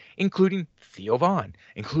talking him, including Theo Vaughn,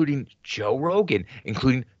 including Joe Rogan,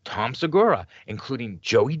 including Tom Segura, including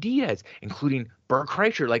Joey Diaz, including Bert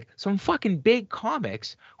Kreischer, like some fucking big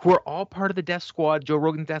comics who are all part of the Death Squad, Joe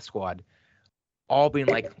Rogan Death Squad, all being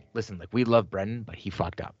like, listen, like we love Brendan, but he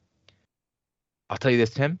fucked up. I'll tell you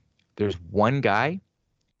this, Tim, there's one guy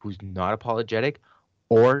who's not apologetic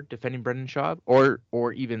or defending Brendan Schaub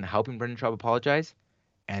or even helping Brendan Schaub apologize,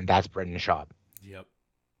 and that's Brendan Schaub. Yep.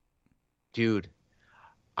 Dude,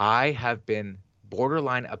 I have been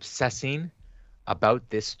borderline obsessing about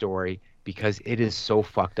this story because it is so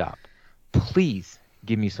fucked up. Please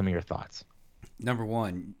give me some of your thoughts. Number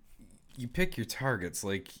one, you pick your targets.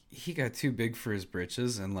 Like, he got too big for his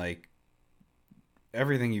britches, and like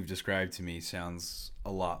everything you've described to me sounds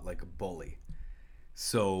a lot like a bully.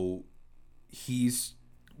 So he's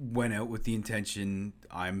went out with the intention,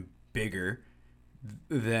 I'm bigger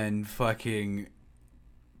than fucking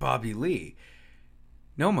Bobby Lee.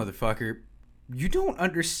 No, motherfucker, you don't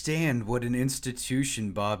understand what an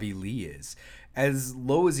institution Bobby Lee is. As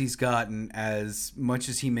low as he's gotten, as much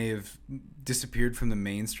as he may have disappeared from the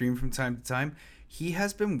mainstream from time to time, he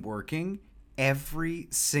has been working every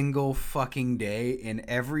single fucking day in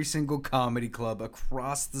every single comedy club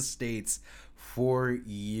across the states for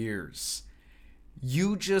years.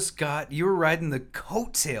 You were riding the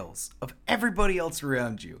coattails of everybody else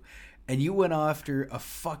around you, and you went after a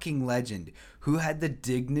fucking legend who had the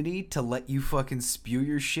dignity to let you fucking spew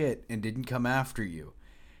your shit and didn't come after you.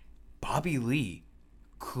 Bobby Lee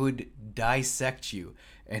could dissect you,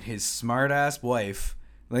 and his smart ass wife,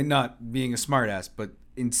 like, not being a smart ass, but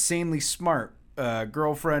insanely smart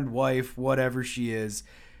girlfriend, wife, whatever she is,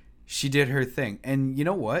 she did her thing. And you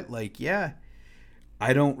know what? Like, yeah,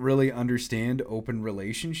 I don't really understand open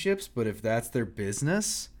relationships, but if that's their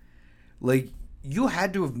business, like, you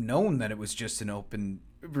had to have known that it was just an open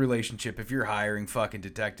relationship if you're hiring fucking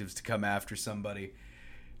detectives to come after somebody.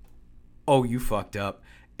 Oh, you fucked up.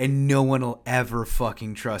 And no one will ever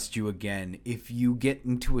fucking trust you again. If you get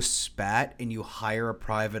into a spat and you hire a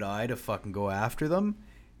private eye to fucking go after them,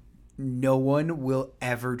 no one will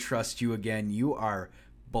ever trust you again. You are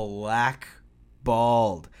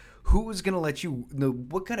blackballed. Who is going to let you...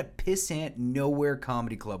 What kind of pissant nowhere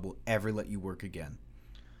comedy club will ever let you work again?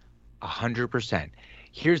 100%.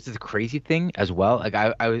 Here's the crazy thing as well. Like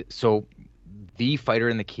so the Fighter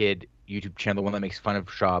and the Kid YouTube channel, the one that makes fun of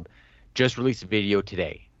Schaub, just released a video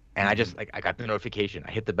today. And I just, like, I got the notification.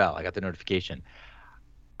 I hit the bell. I got the notification.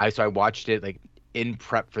 So I watched it, like, in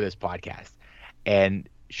prep for this podcast. And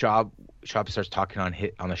Schaub starts talking on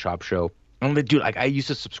the Schaub show. And I'm like, dude, like, I used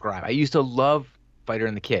to subscribe. I used to love Fighter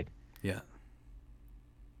and the Kid. Yeah.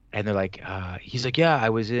 And they're like, he's like, yeah, I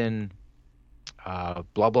was in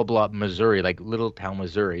blah, blah, blah, Missouri, like Little Town,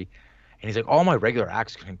 Missouri. And he's like, all my regular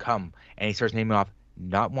acts can come. And he starts naming off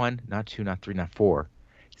not one, not two, not three, not four,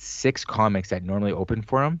 6 comics that normally open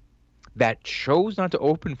for him that chose not to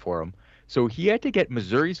open for him. So he had to get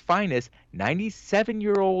Missouri's finest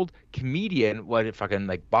 97-year-old comedian,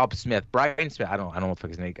 like Bob Smith, Brian Smith, I don't know what the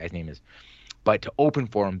fuck his guy's name is, but to open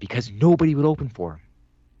for him because nobody would open for him.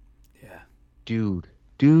 Yeah. Dude,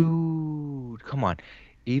 come on.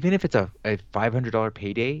 Even if it's a $500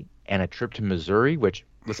 payday and a trip to Missouri, which,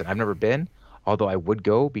 listen, I've never been, although I would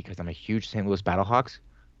go because I'm a huge St. Louis Battlehawks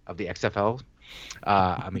of the XFL.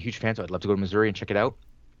 I'm a huge fan, so I'd love to go to Missouri and check it out.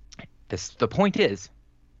 The point is,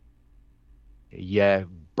 you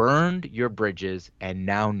burned your bridges, and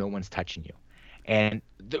now no one's touching you. And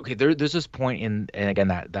there's this point and again,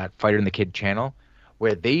 that Fighter and the Kid channel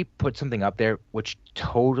where they put something up there which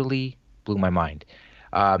totally blew my mind.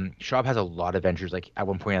 Schaub has a lot of ventures. Like, at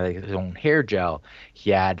one point, he had, like, his own hair gel. He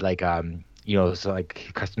had, like, so,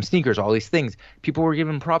 like, custom sneakers, all these things. People were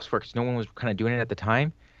giving him props for it because no one was kind of doing it at the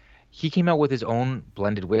time. He came out with his own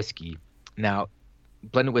blended whiskey. Now,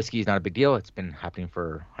 blended whiskey is not a big deal. It's been happening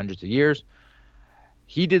for hundreds of years.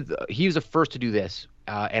 He was the first to do this,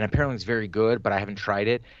 and apparently it's very good, but I haven't tried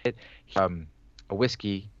it. A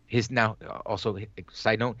whiskey. Also,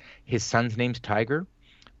 side note, his son's name's Tiger,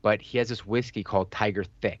 but he has this whiskey called Tiger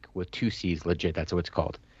Thick with 2 C's. Legit, that's what it's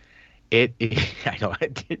called. I know.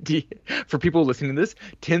 For people listening to this,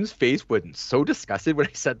 Tim's face went so disgusted when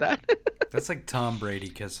I said that. That's like Tom Brady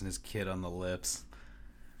kissing his kid on the lips.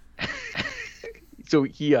 So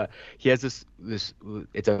he has this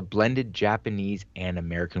it's a blended Japanese and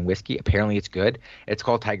American whiskey. Apparently it's good. It's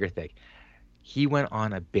called Tiger Thick. He went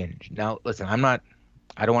on a binge. Now, listen, I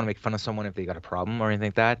don't want to make fun of someone if they got a problem or anything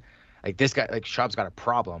like that. Like, this guy, like, Schaub's got a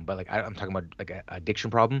problem, but, like, I'm talking about, like, an addiction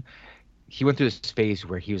problem. He went through this phase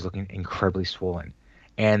where he was looking incredibly swollen.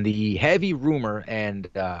 And the heavy rumor and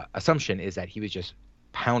assumption is that he was just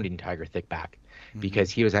pounding Tiger Thick back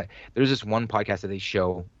because there's this one podcast that they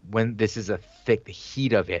show when this is the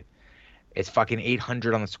heat of it. It's fucking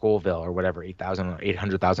 800 on the Scoville or whatever, 8,000 or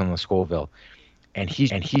 800,000 on the Scoville. And he's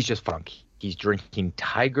just funk. He's drinking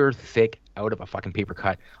Tiger Thick out of a fucking paper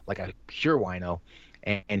cut like a pure wino.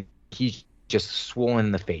 And he's just swollen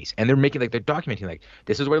in the face. And they're documenting, like,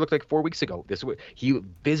 this is what he looked like 4 weeks ago. This is what he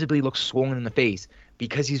visibly looks swollen in the face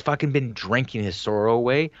because he's fucking been drinking his sorrow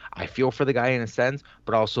away. I feel for the guy in a sense,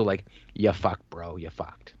 but also, like, you fucked, bro. You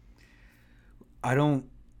fucked. I don't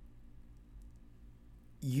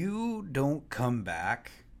You don't come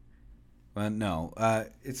back. Well, no.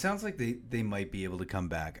 It sounds like they might be able to come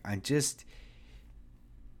back. I just,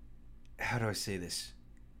 how do I say this?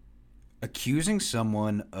 Accusing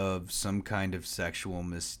someone of some kind of sexual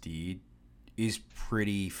misdeed is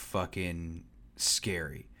pretty fucking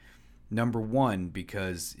scary. Number one,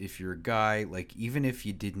 because if you're a guy, like, even if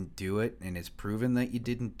you didn't do it and it's proven that you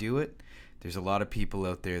didn't do it, there's a lot of people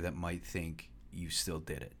out there that might think you still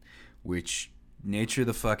did it. Which, nature of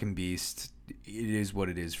the fucking beast, it is what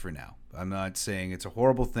it is for now. I'm not saying it's a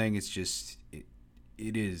horrible thing, it's just, it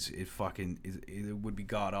is. It fucking, it would be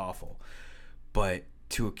god awful. But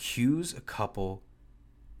to accuse a couple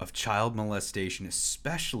of child molestation,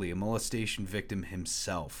 especially a molestation victim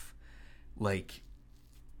himself, like,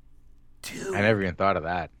 dude, I never even thought of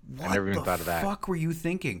that. What the fuck were you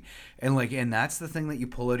thinking? And like, and that's the thing that you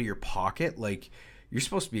pull out of your pocket. Like, you're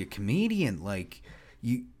supposed to be a comedian. Like,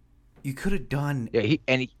 you could have done.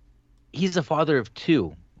 Yeah, he's a father of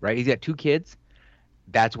two, right? He's got two kids.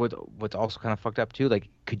 That's what's also kind of fucked up too. Like,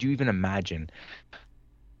 could you even imagine?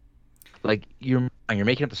 Like, you're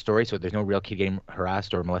making up the story, so there's no real kid getting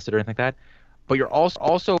harassed or molested or anything like that. But you're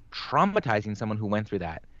also traumatizing someone who went through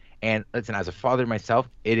that. And listen, as a father myself,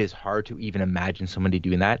 it is hard to even imagine somebody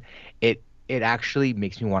doing that. It actually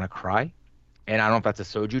makes me want to cry. And I don't know if that's a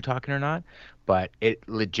soju talking or not, but it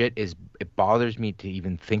legit is. It bothers me to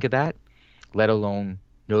even think of that, let alone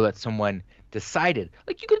know that someone decided.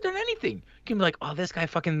 Like, you could have done anything. You can be like, oh, this guy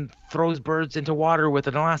fucking throws birds into water with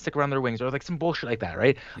an elastic around their wings, or like some bullshit like that,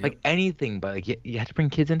 right? Yep. Like anything, but like you have to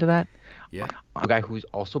bring kids into that. Yeah. A guy who's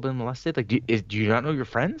also been molested. Like, do you not know your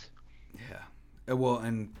friends? Yeah. Well,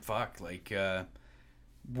 and fuck, like,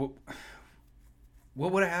 what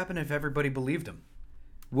would have happened if everybody believed him?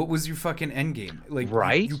 What was your fucking end game? Like,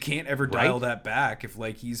 right? You can't ever dial that back if,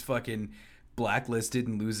 like, he's fucking blacklisted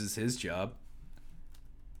and loses his job.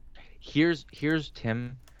 Here's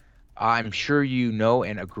Tim. I'm sure you know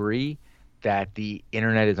and agree that the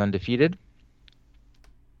internet is undefeated.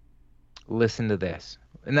 Listen to this.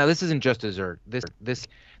 Now, this isn't just dessert. This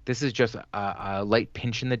is just a light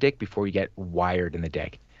pinch in the dick before you get wired in the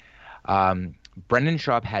dick. Brendan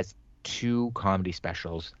Schaub has 2 comedy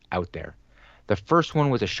specials out there. The first one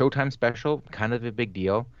was a Showtime special, kind of a big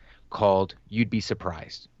deal, called You'd Be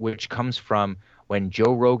Surprised, which comes from when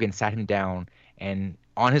Joe Rogan sat him down and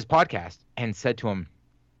on his podcast and said to him,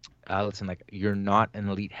 listen, like, you're not an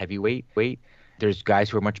elite heavyweight. There's guys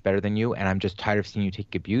who are much better than you, and I'm just tired of seeing you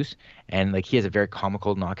take abuse. And like, he has a very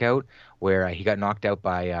comical knockout where he got knocked out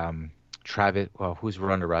by Travis. Well, who's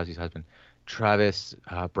Ronda Rousey's husband? Travis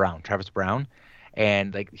Brown.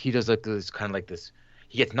 And like, he does like this kind of like this.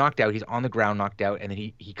 He gets knocked out. He's on the ground, knocked out, and then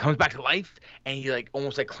he comes back to life, and he like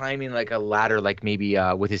almost like climbing like a ladder, like maybe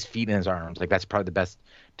with his feet in his arms. Like, that's probably the best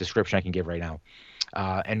description I can give right now.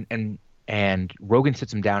 And Rogan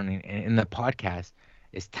sits him down and in the podcast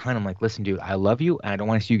is telling him, like, listen, dude, I love you and I don't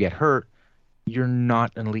want to see you get hurt. You're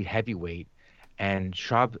not an elite heavyweight. And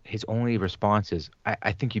Schaub, his only response is,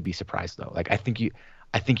 I think you'd be surprised though. Like, I think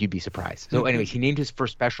you'd be surprised. So anyways, he named his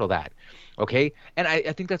first special that. Okay. And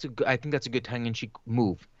I think that's a good tongue-in-cheek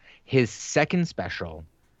move. His second special,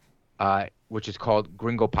 which is called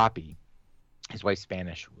Gringo Papi, his wife's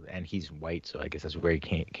Spanish and he's white, so I guess that's where he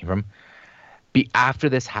came from. After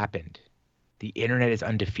this happened, the internet is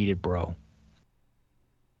undefeated, bro.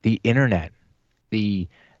 The internet, the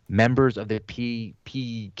members of the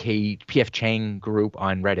PF Chang group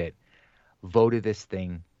on Reddit voted this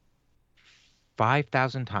thing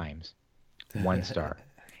 5,000 times 1 star.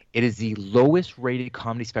 It is the lowest rated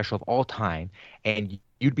comedy special of all time, and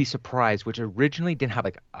You'd Be Surprised, which originally didn't have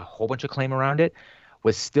like a whole bunch of claim around it,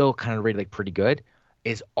 was still kind of rated like pretty good,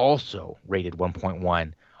 is also rated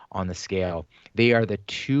 1.1 on the scale. They are the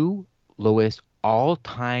 2 lowest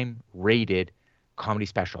all-time rated comedy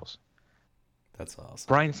specials. That's awesome.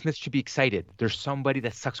 Brian Smith should be excited. There's somebody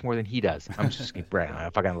that sucks more than he does. I'm just Brian. I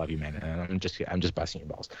fucking love you, man. I'm just busting your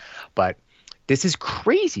balls. But this is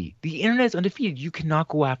crazy. The internet is undefeated. You cannot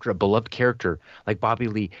go after a beloved character like Bobby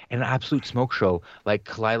Lee and an absolute smoke show like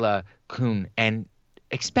Kalila Kuhn and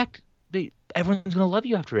expect everyone's gonna love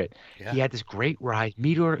you after it. Yeah. He had this great rise,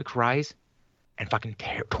 meteoric rise, and fucking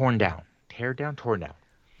torn down.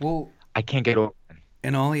 Well, I can't get over it.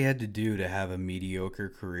 And all he had to do to have a mediocre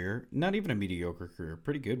career, not even a mediocre career,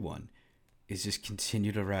 pretty good one, is just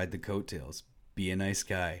continue to ride the coattails. Be a nice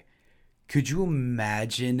guy. Could you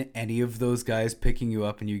imagine any of those guys picking you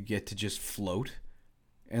up and you get to just float?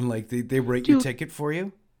 And like they write your ticket for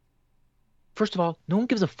you? First of all, no one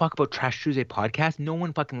gives a fuck about Trash Tuesday podcast. No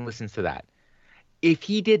one fucking listens to that. If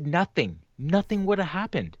he did nothing would have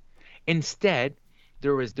happened. Instead,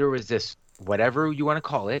 there was this whatever you want to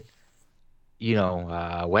call it,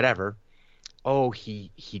 whatever. Oh,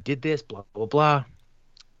 he did this, blah blah blah.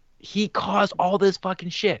 He caused all this fucking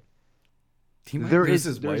shit. He might There lose is,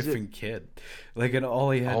 his there's wife a, and kid. Like, and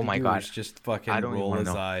all he had oh to my do God, was just I fucking don't even roll want his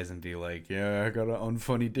to know. eyes and be like, "Yeah, I got an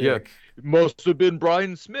unfunny Yeah, dick." must have been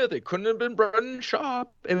Brian Smith. It couldn't have been Brendan Schaub.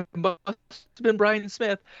 It must have been Brian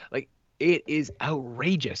Smith. Like, it is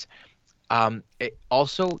outrageous.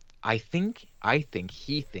 Also, I think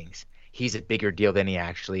he thinks he's a bigger deal than he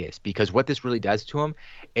actually is, because what this really does to him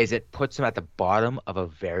is it puts him at the bottom of a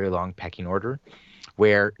very long pecking order,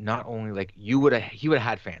 where not only like he would have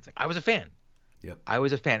had fans. Like, I was a fan. Yep. I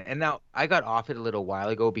was a fan. And now I got off it a little while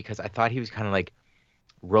ago because I thought he was kind of like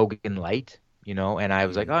Rogan light, and I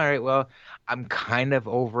was like, Mm. all right, well, I'm kind of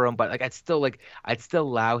over him, but like I'd still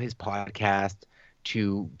allow his podcast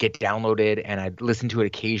to get downloaded, and I'd listen to it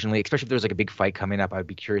occasionally, especially if there's like a big fight coming up. I'd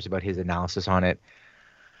be curious about his analysis on it.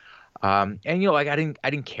 And like I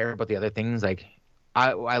didn't care about the other things. Like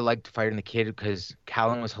I liked Fighting the Kid because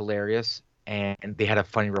Callan was hilarious and they had a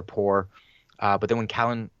funny rapport. But then when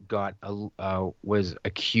Callan was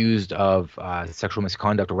accused of sexual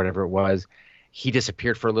misconduct or whatever it was, he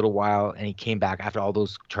disappeared for a little while, and he came back after all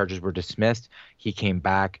those charges were dismissed. He came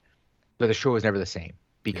back, but the show was never the same Yeah.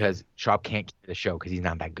 because Schaub can't keep the show because he's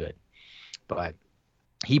not that good. But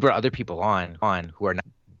he brought other people on who are not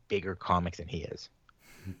bigger comics than he is.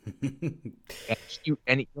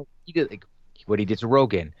 And he did like what he did to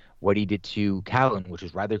Rogan, what he did to Callan, which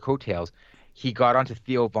is rather coattails. He got onto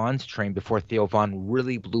Theo Vaughn's train before Theo Vaughn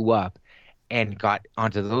really blew up, and got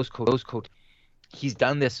onto those coat. He's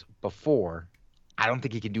done this before. I don't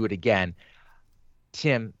think he can do it again.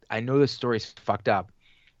 Tim, I know this story's fucked up.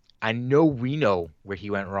 I know we know where he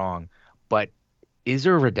went wrong, but is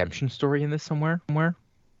there a redemption story in this somewhere? Somewhere?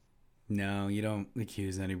 No, you don't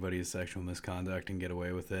accuse anybody of sexual misconduct and get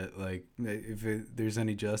away with it. Like, if there's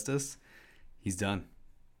any justice, he's done.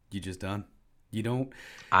 You just done. You don't.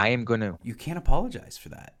 I am gonna. You can't apologize for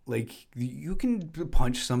that. Like, you can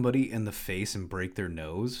punch somebody in the face and break their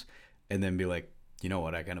nose, and then be like, you know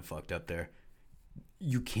what, I kind of fucked up there.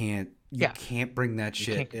 You can't. You Yeah, can't bring that you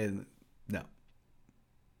shit can't. in. No.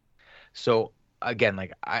 So again,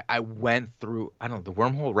 like I went through, I don't know, the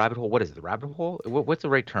wormhole, rabbit hole. What is it? The rabbit hole? What's the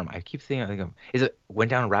right term? I keep thinking, is it went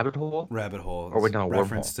down a rabbit hole Rabbit or holes. went down a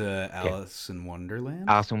Reference wormhole? to Okay, Alice in Wonderland.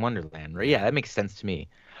 Alice in Wonderland, right? Yeah. Yeah, that makes sense to me.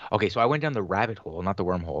 Okay, so I went down the rabbit hole, not the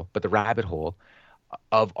wormhole, but the rabbit hole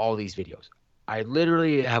of all these videos. I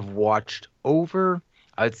literally have watched over,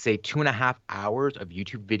 I would say, 2.5 hours of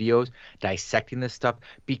YouTube videos dissecting this stuff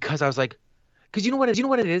because I was like, because you know what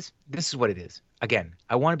it is? This is what it is. Again,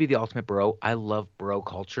 I want to be the ultimate bro. I love bro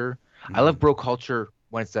culture. I Mm-hmm. love bro culture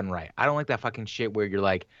when it's done right. I don't like that fucking shit where you're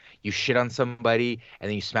like, you shit on somebody and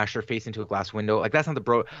then you smash their face into a glass window. Like, that's not the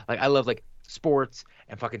bro. Like, I love like sports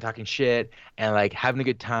and fucking talking shit and like having a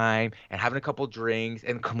good time and having a couple drinks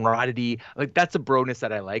and camaraderie. Like, that's the broness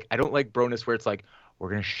that I like. I don't like broness where it's like, we're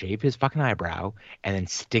gonna shave his fucking eyebrow and then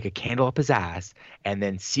stick a candle up his ass and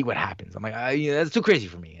then see what happens. I'm like, that's too crazy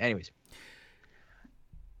for me. Anyways,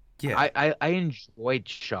 Yeah. I enjoyed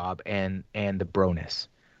Schaub and the broness.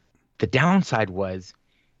 The downside was,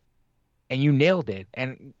 and you nailed it.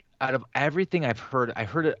 And out of everything I've heard, I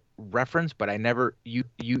heard it referenced, but I never you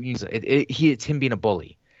use it. It's him being a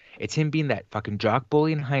bully. It's him being that fucking jock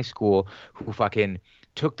bully in high school who fucking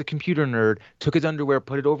took the computer nerd, took his underwear,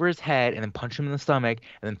 put it over his head, and then punched him in the stomach,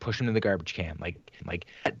 and then pushed him in the garbage can. Like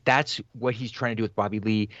that's what he's trying to do with Bobby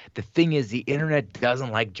Lee. The thing is, the internet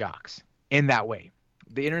doesn't like jocks in that way.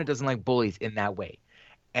 The internet doesn't like bullies in that way.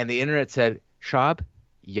 And the internet said, Shab,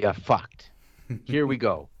 you fucked. Here we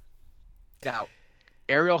go. Now,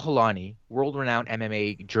 Ariel Helwani, world-renowned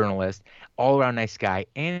MMA journalist, all-around nice guy,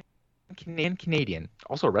 and Canadian,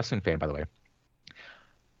 also a wrestling fan, by the way,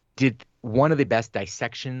 did one of the best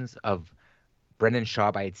dissections of Brendan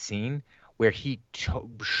Schaub I had seen, where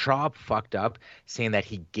Schaub fucked up, saying that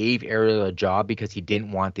he gave Ariel a job because he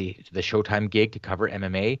didn't want the Showtime gig to cover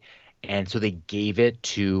MMA, and so they gave it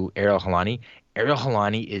to Ariel Helwani. Ariel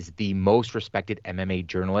Helwani is the most respected MMA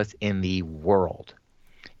journalist in the world.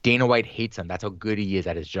 Dana White hates him. That's how good he is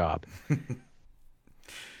at his job.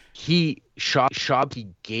 He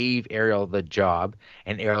gave Ariel the job,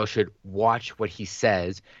 and Ariel should watch what he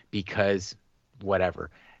says because whatever.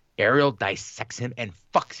 Ariel dissects him and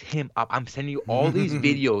fucks him up. I'm sending you all these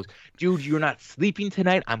videos. Dude, you're not sleeping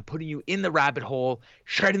tonight. I'm putting you in the rabbit hole,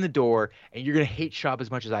 shutting the door, and you're gonna hate Schaub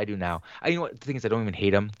as much as I do now. You know what? The thing is, I don't even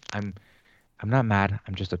hate him. I'm not mad.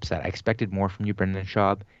 I'm just upset. I expected more from you, Brendan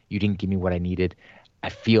Schaub. You didn't give me what I needed. I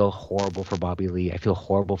feel horrible for Bobby Lee. I feel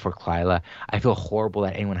horrible for Klyla. I feel horrible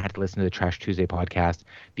that anyone had to listen to the Trash Tuesday podcast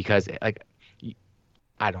because, like,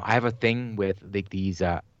 I don't know. I have a thing with like these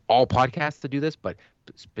all podcasts to do this, but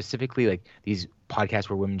specifically like these podcasts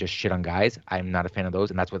where women just shit on guys. I'm not a fan of those,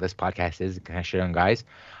 and that's what this podcast is, kind of shit on guys.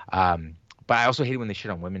 But I also hate it when they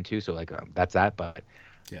shit on women too. So like that's that. But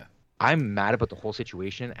Yeah. I'm mad about the whole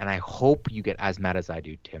situation, and I hope you get as mad as I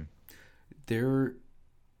do, Tim. There.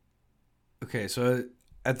 Okay, so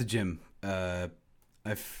at the gym,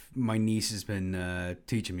 my niece has been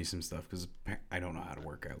teaching me some stuff because I don't know how to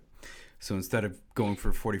work out. So instead of going for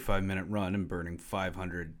a 45-minute run and burning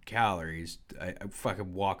 500 calories, I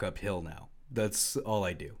fucking walk uphill now. That's all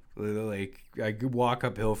I do. Like I could walk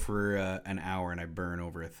uphill for an hour and I burn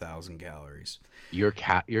over 1,000 calories. Your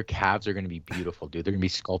calves are gonna be beautiful, dude. They're gonna be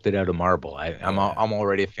sculpted out of marble. I'm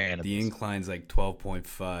already a fan of The this. incline's like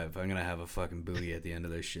 12.5. I'm gonna have a fucking booty at the end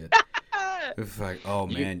of this shit. It's like, oh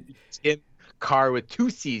man, Tim Carr with 2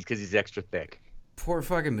 C's because he's extra thick. poor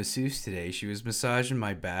fucking masseuse today. She was massaging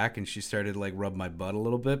my back and she started like rub my butt a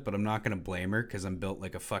little bit, but I'm not gonna blame her because I'm built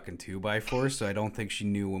like a fucking 2x4, so I don't think she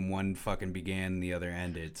knew when one fucking began and the other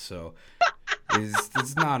ended. So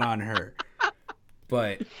it's not on her.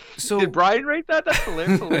 But so Did Brian write that? That's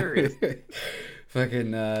hilarious.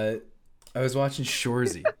 fucking I was watching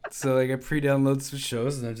Shoresy. So like I pre-downloaded some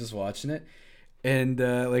shows and I'm just watching it. And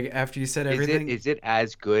like after you said everything, Is it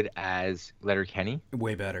as good as Letterkenny?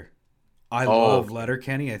 way better. I Oh, love okay.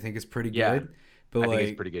 Letterkenny. I think it's pretty Yeah. good. But I like think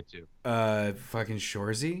it's pretty good too. fucking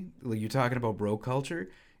Shoresy, like you're talking about bro culture.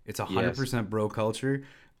 It's 100% bro culture.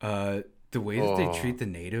 The way that they treat the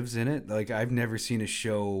natives in it, like I've never seen a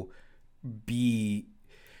show be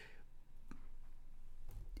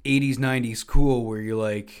 80s 90s cool where you're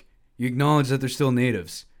like you acknowledge that they're still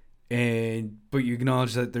natives but you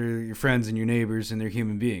acknowledge that they're your friends and your neighbors and they're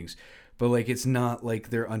human beings, but like it's not like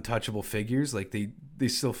they're untouchable figures. Like they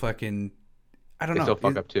still fucking I don't They know. still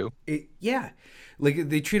fuck up too. Yeah, like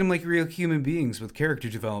they treat them like real human beings with character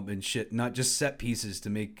development and shit, not just set pieces to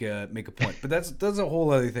make a point. But that's a whole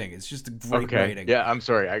other thing. It's just a great Okay. writing. Yeah, I'm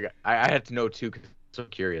sorry. I had to know too. 'Cause I'm so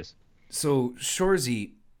curious. So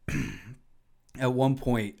Shoresy, at one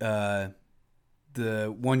point, the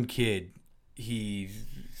one kid, he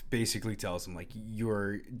basically tells him like,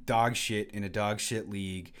 "You're dog shit in a dog shit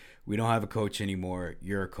league. We don't have a coach anymore.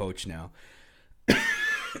 You're a coach now."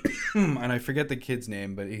 And I forget the kid's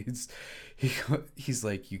name, but he's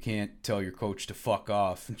like, "You can't tell your coach to fuck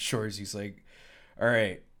off." And Shoresy's like, "All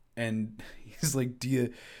right." And he's like, "Do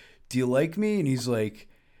you like me?" And he's like,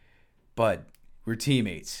 "Bud, we're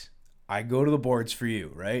teammates. I go to the boards for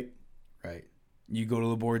you, right? Right. You go to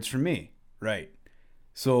the boards for me, right?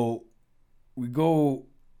 So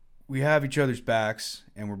we have each other's backs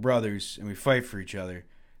and we're brothers and we fight for each other.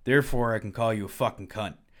 Therefore, I can call you a fucking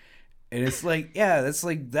cunt." And it's like, yeah, that's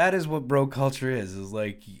like, that is what bro culture is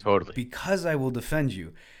like, Totally. because I will defend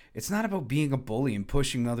you. It's not about being a bully and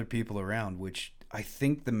pushing other people around, which I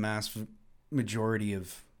think the majority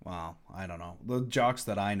of, well, I don't know, the jocks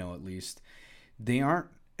that I know at least, they aren't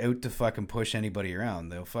out to fucking push anybody around.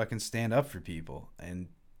 They'll fucking stand up for people. And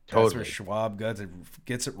that's where Totally. Schwab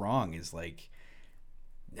gets it wrong, is like,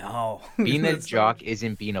 no. Being a That's jock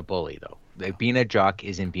isn't being a bully, though. Like, being a jock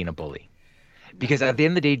isn't being a bully. Because at the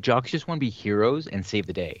end of the day, jocks just want to be heroes and save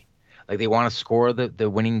the day. Like, they want to score the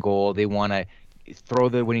winning goal. They want to throw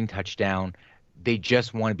the winning touchdown. They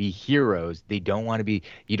just want to be heroes. They don't want to be,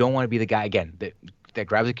 you don't want to be the guy, again, that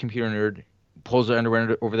grabs a computer nerd, pulls their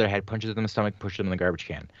underwear over their head, punches them in the stomach, pushes them in the garbage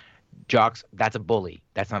can. Jocks, that's a bully.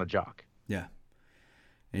 That's not a jock. Yeah.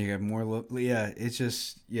 And you got more, yeah, it's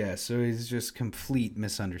just, yeah, so it's just complete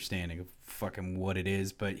misunderstanding of fucking what it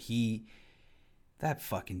is, but that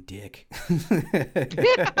fucking dick.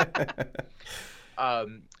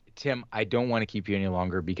 Tim, I don't want to keep you any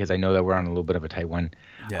longer because I know that we're on a little bit of a tight one.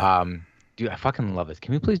 Yeah. Dude, I fucking love this.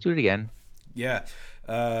 Can we please do it again? Yeah.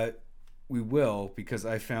 We will, because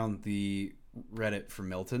I found the Reddit for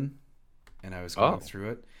Milton and I was going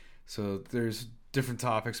through it. So there's different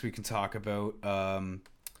topics we can talk about.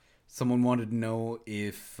 Someone wanted to know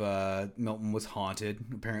if Milton was haunted.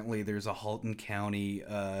 Apparently there's a Halton County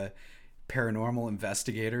paranormal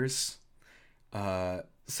investigators.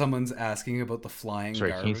 Someone's asking about the flying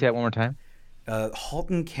Sorry, garbage. can you say that one more time?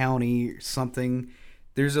 Halton County something.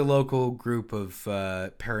 There's a local group of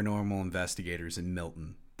paranormal investigators in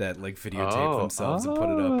Milton that like videotape themselves and put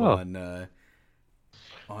it up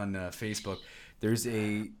on Facebook. There's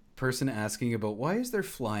a person asking about why is there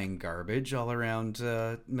flying garbage all around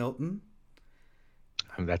Milton.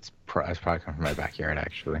 That's probably coming from my backyard,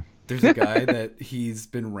 actually. There's a guy that he's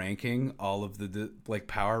been ranking all of the like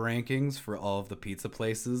power rankings for all of the pizza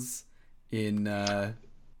places in Okay,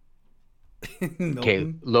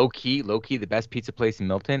 Milton. low key, the best pizza place in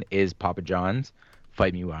Milton is Papa John's.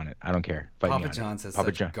 Fight me on it. I don't care. Fight me Papa on John's it. has Papa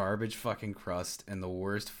such John. garbage fucking crust and the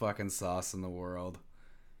worst fucking sauce in the world.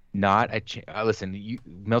 Not a listen.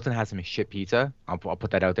 Milton has some shit pizza. I'll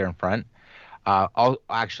put that out there in front. I'll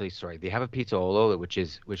actually, sorry, they have a pizzaolo, which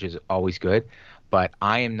is always good, but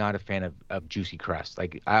I am not a fan of juicy crust,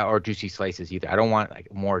 like or juicy slices either. I don't want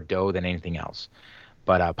like more dough than anything else.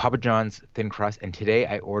 But Papa John's thin crust. And today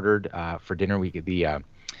I ordered for dinner.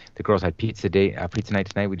 The girls had pizza night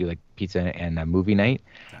tonight. We do like pizza and a movie night,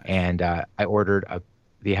 Nice. and I ordered a.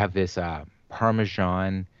 They have this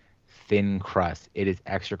Parmesan thin crust. It is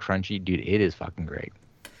extra crunchy, dude. It is fucking great.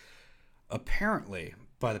 Apparently,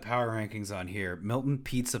 by the power rankings on here, Milton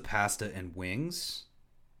Pizza, Pasta, and Wings.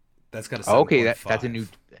 That's got a Okay, 7.5.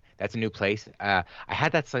 that's a new place. I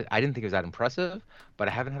had that. I didn't think it was that impressive, but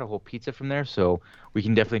I haven't had a whole pizza from there, so we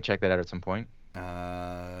can definitely check that out at some point.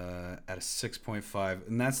 At a 6.5,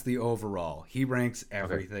 and that's the overall. He ranks Okay,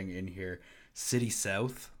 everything in here. City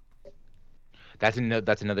South. that's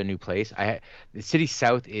another new place. The city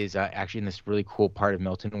south is actually in this really cool part of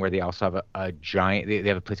Milton where they also have a giant. They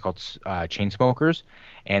have a place called Chain Smokers,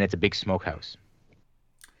 and it's a big smokehouse.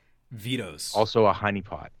 Vito's. Also a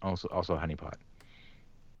honeypot. Also a honeypot.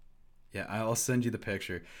 Yeah, I'll send you the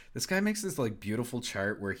picture. This guy makes this like beautiful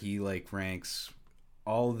chart where he like ranks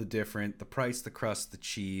all the different the price, the crust, the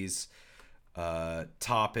cheese,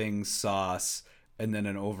 toppings, sauce, and then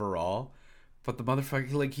an overall. But the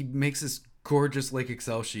motherfucker like he makes this gorgeous like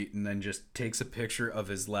Excel sheet and then just takes a picture of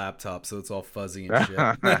his laptop so it's all fuzzy and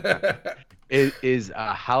shit. Is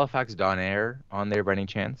Halifax Donair on there by any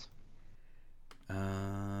chance? Let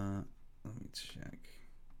me check.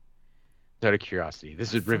 Out of curiosity,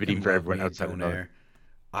 this I is riveting fucking for love everyone me a outside of Northern. donair.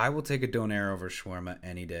 I will take a donair over shawarma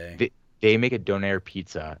any day. They make a donair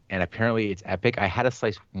pizza, and apparently it's epic. I had a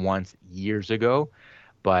slice once years ago,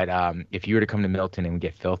 but if you were to come to Milton and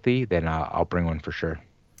get filthy, then I'll bring one for sure.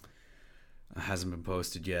 It hasn't been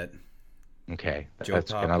posted yet. Okay, Joe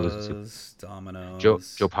that's good. I'll listen to Papa's, Joe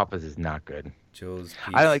Domino's, Papa's is not good. Joe's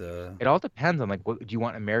I like Pizza. it all depends on like what do you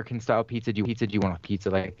want American style pizza? Do you want a pizza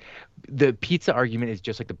like the pizza argument is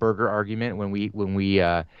just like the burger argument when we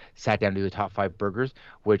sat down to do the top five burgers,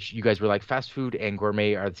 which you guys were like fast food and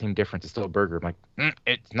gourmet are the same difference. It's still a burger. I'm like,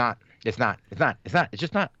 it's not. It's not. It's not. It's not. It's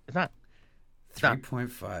just not. It's not. It's not.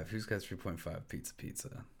 3.5. Who's got 3.5 pizza?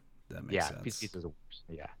 That makes Yeah, sense. pizza's the worst.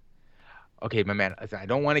 Yeah. Okay, my man. Listen, I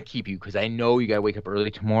don't want to keep you because I know you gotta wake up early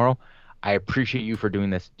tomorrow. I appreciate you for doing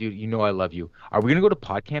this, dude. You know I love you. Are we gonna go to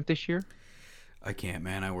PodCamp this year? I can't,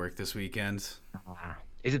 man. I work this weekend.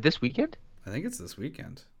 Is it this weekend? I think it's this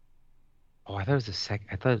weekend. Oh, I thought it was the second.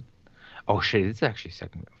 I thought. Oh shit! It's actually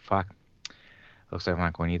second. Fuck. Looks like I'm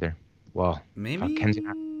not going either. Well, fuck.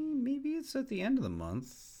 Maybe it's at the end of the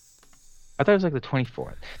month. I thought it was like the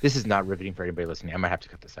 24th. This is not riveting for anybody listening. I might have to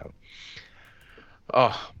cut this out.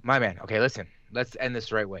 Oh, my man. Okay, listen. Let's end this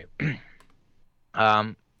the right way.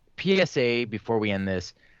 Um, PSA before we end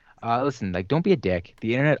this. Listen, like, don't be a dick.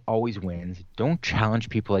 The internet always wins. Don't challenge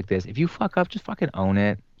people like this. If you fuck up, just fucking own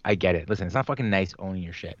it. I get it. Listen, it's not fucking nice owning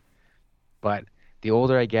your shit. But the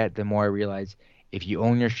older I get, the more I realize if you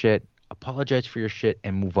own your shit, apologize for your shit,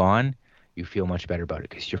 and move on, you feel much better about it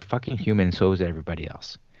because you're fucking human, and so is everybody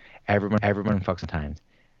else. Everyone fucks sometimes.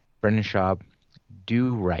 Brendan Schaub,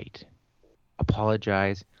 do right.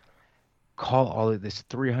 Apologize. Call all of this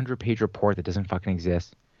 300-page report that doesn't fucking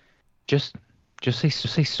exist. Just say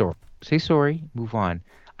sorry. Say sorry. Move on.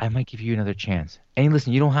 I might give you another chance. And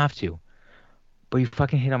listen, you don't have to, but you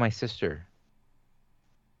fucking hit on my sister.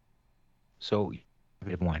 So,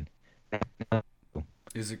 one.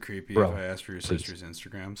 Is it creepy Bro, if I ask for your please. sister's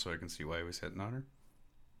Instagram so I can see why he was hitting on her?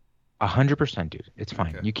 100%, dude. It's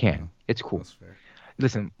fine. Okay. You can. It's cool. That's fair.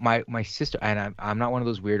 Listen, my sister, and I'm not one of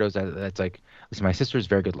those weirdos that's like, listen, my sister is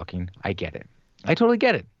very good looking. I get it. I totally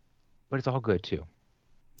get it. But it's all good too.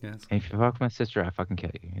 Yeah. And if you fuck with my sister, I fucking kill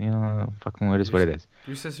you. You know, fucking what is what it is.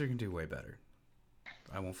 Your sister can do way better.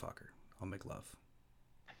 I won't fuck her. I'll make love.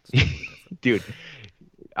 It's totally different. Dude,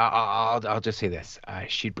 I'll just say this.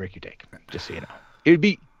 She'd break your dick. Just so you know. It would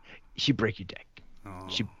be, she'd break your dick. Oh.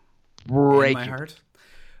 She'd In break my your heart.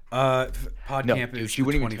 No, PodCamp dude, is she the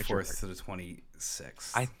wouldn't even touch your 24th to the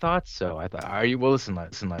 26th. I thought so. Are you? Well, listen.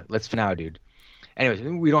 Let's for now, dude. Anyways,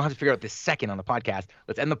 we don't have to figure out this second on the podcast.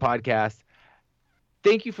 Let's end the podcast.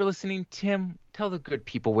 Thank you for listening, Tim. Tell the good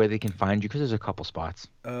people where they can find you because there's a couple spots.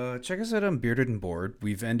 Check us out on Bearded and Bored.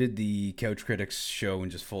 We've ended the Couch Critics show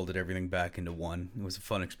and just folded everything back into one. It was a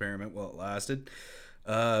fun experiment while it lasted.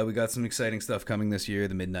 We got some exciting stuff coming this year.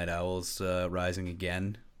 The Midnight Owls rising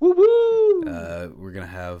again. Woo woo! We're going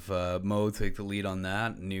to have Mo take the lead on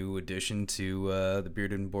that. New addition to the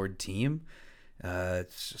Bearded and Bored team.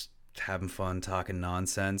 It's just having fun, talking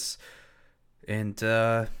nonsense. And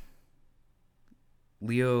Leonardo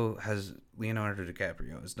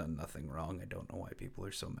DiCaprio has done nothing wrong. I don't know why people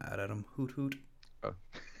are so mad at him. Hoot hoot. Oh.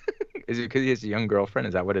 Is it because he has a young girlfriend?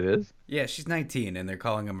 Is that what it is? Yeah, she's 19 and they're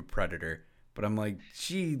calling him a predator. But I'm like,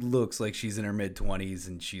 she looks like she's in her mid-20s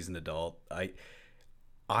and she's an adult. I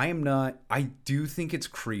am not. I do think it's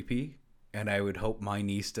creepy, and I would hope my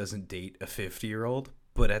niece doesn't date a 50-year-old.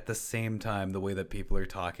 But at the same time, the way that people are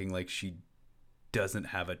talking like she doesn't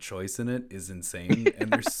have a choice in it is insane,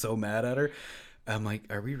 and they're so mad at her. I'm like,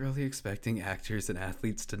 are we really expecting actors and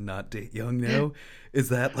athletes to not date young now? Is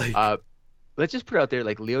that like... Let's just put it out there,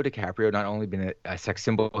 like Leo DiCaprio not only been a sex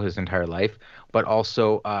symbol his entire life, but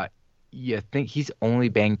also you think he's only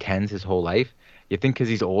banged tens his whole life. You think because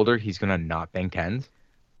he's older, he's gonna not bang tens?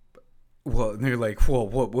 Well, and they're like, well,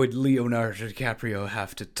 what would Leonardo DiCaprio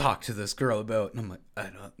have to talk to this girl about? And I'm like, I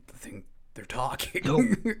don't think they're talking. No,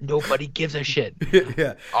 nobody gives a shit.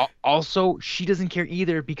 Yeah. Also, she doesn't care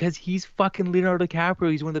either because he's fucking Leonardo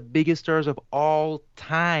DiCaprio. He's one of the biggest stars of all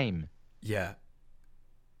time. Yeah.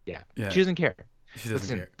 Yeah. She doesn't care. She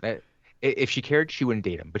doesn't care. If she cared, she wouldn't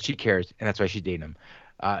date him. But she cares, and that's why she's dating him.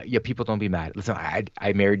 Yeah, people don't be mad. Listen,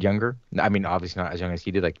 I married younger. I mean, obviously not as young as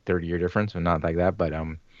he did, like 30-year difference, so not like that. But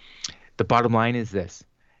the bottom line is this: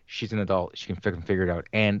 she's an adult. She can figure it out.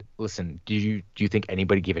 And listen, do you think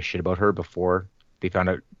anybody gave a shit about her before they found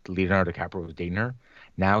out Leonardo DiCaprio was dating her?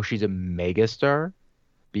 Now she's a mega star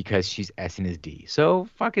because she's S and his D. So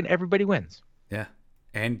fucking everybody wins. Yeah,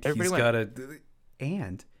 and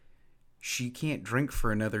and she can't drink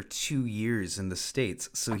for another 2 years in the States,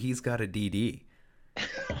 so he's got a DD.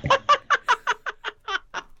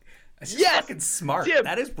 That's just fucking smart. Tim,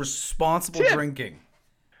 that is responsible drinking.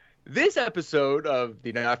 This episode of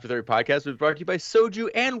the Night After 30 podcast was brought to you by Soju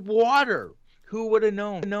and water. Who would have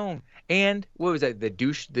known? And what was that? What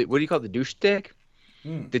do you call it? The douche stick?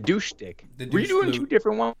 The douche stick. Were you doing flute. 2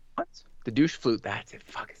 different ones? The douche flute. That's it.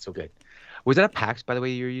 Fuck, it's so good. Was that a PAX, by the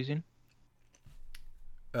way, you were using?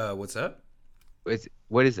 What's that?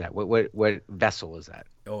 What is that? What vessel is that?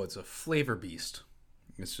 Oh, it's a Flavor Beast.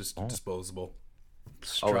 It's just disposable.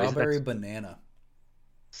 Strawberry banana.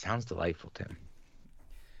 Sounds delightful, Tim.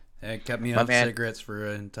 It kept me off cigarettes for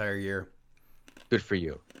an entire year. Good for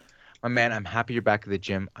you. My man, I'm happy you're back at the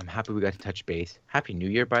gym. I'm happy we got to touch base. Happy New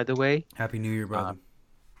Year, by the way. Happy New Year, brother.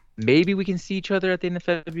 Maybe we can see each other at the end of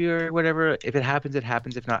February or whatever. If it happens, it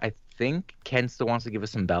happens. If not, I think Ken still wants to give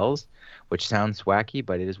us some bells, which sounds wacky,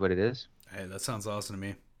 but it is what it is. Hey, that sounds awesome to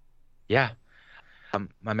me. Yeah.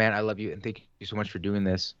 My man, I love you, and thank you so much for doing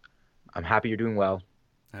this. I'm happy you're doing well.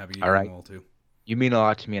 Happy you're doing well, too. You mean a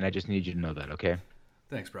lot to me, and I just need you to know that, okay?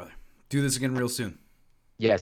 Thanks, brother. Do this again real soon.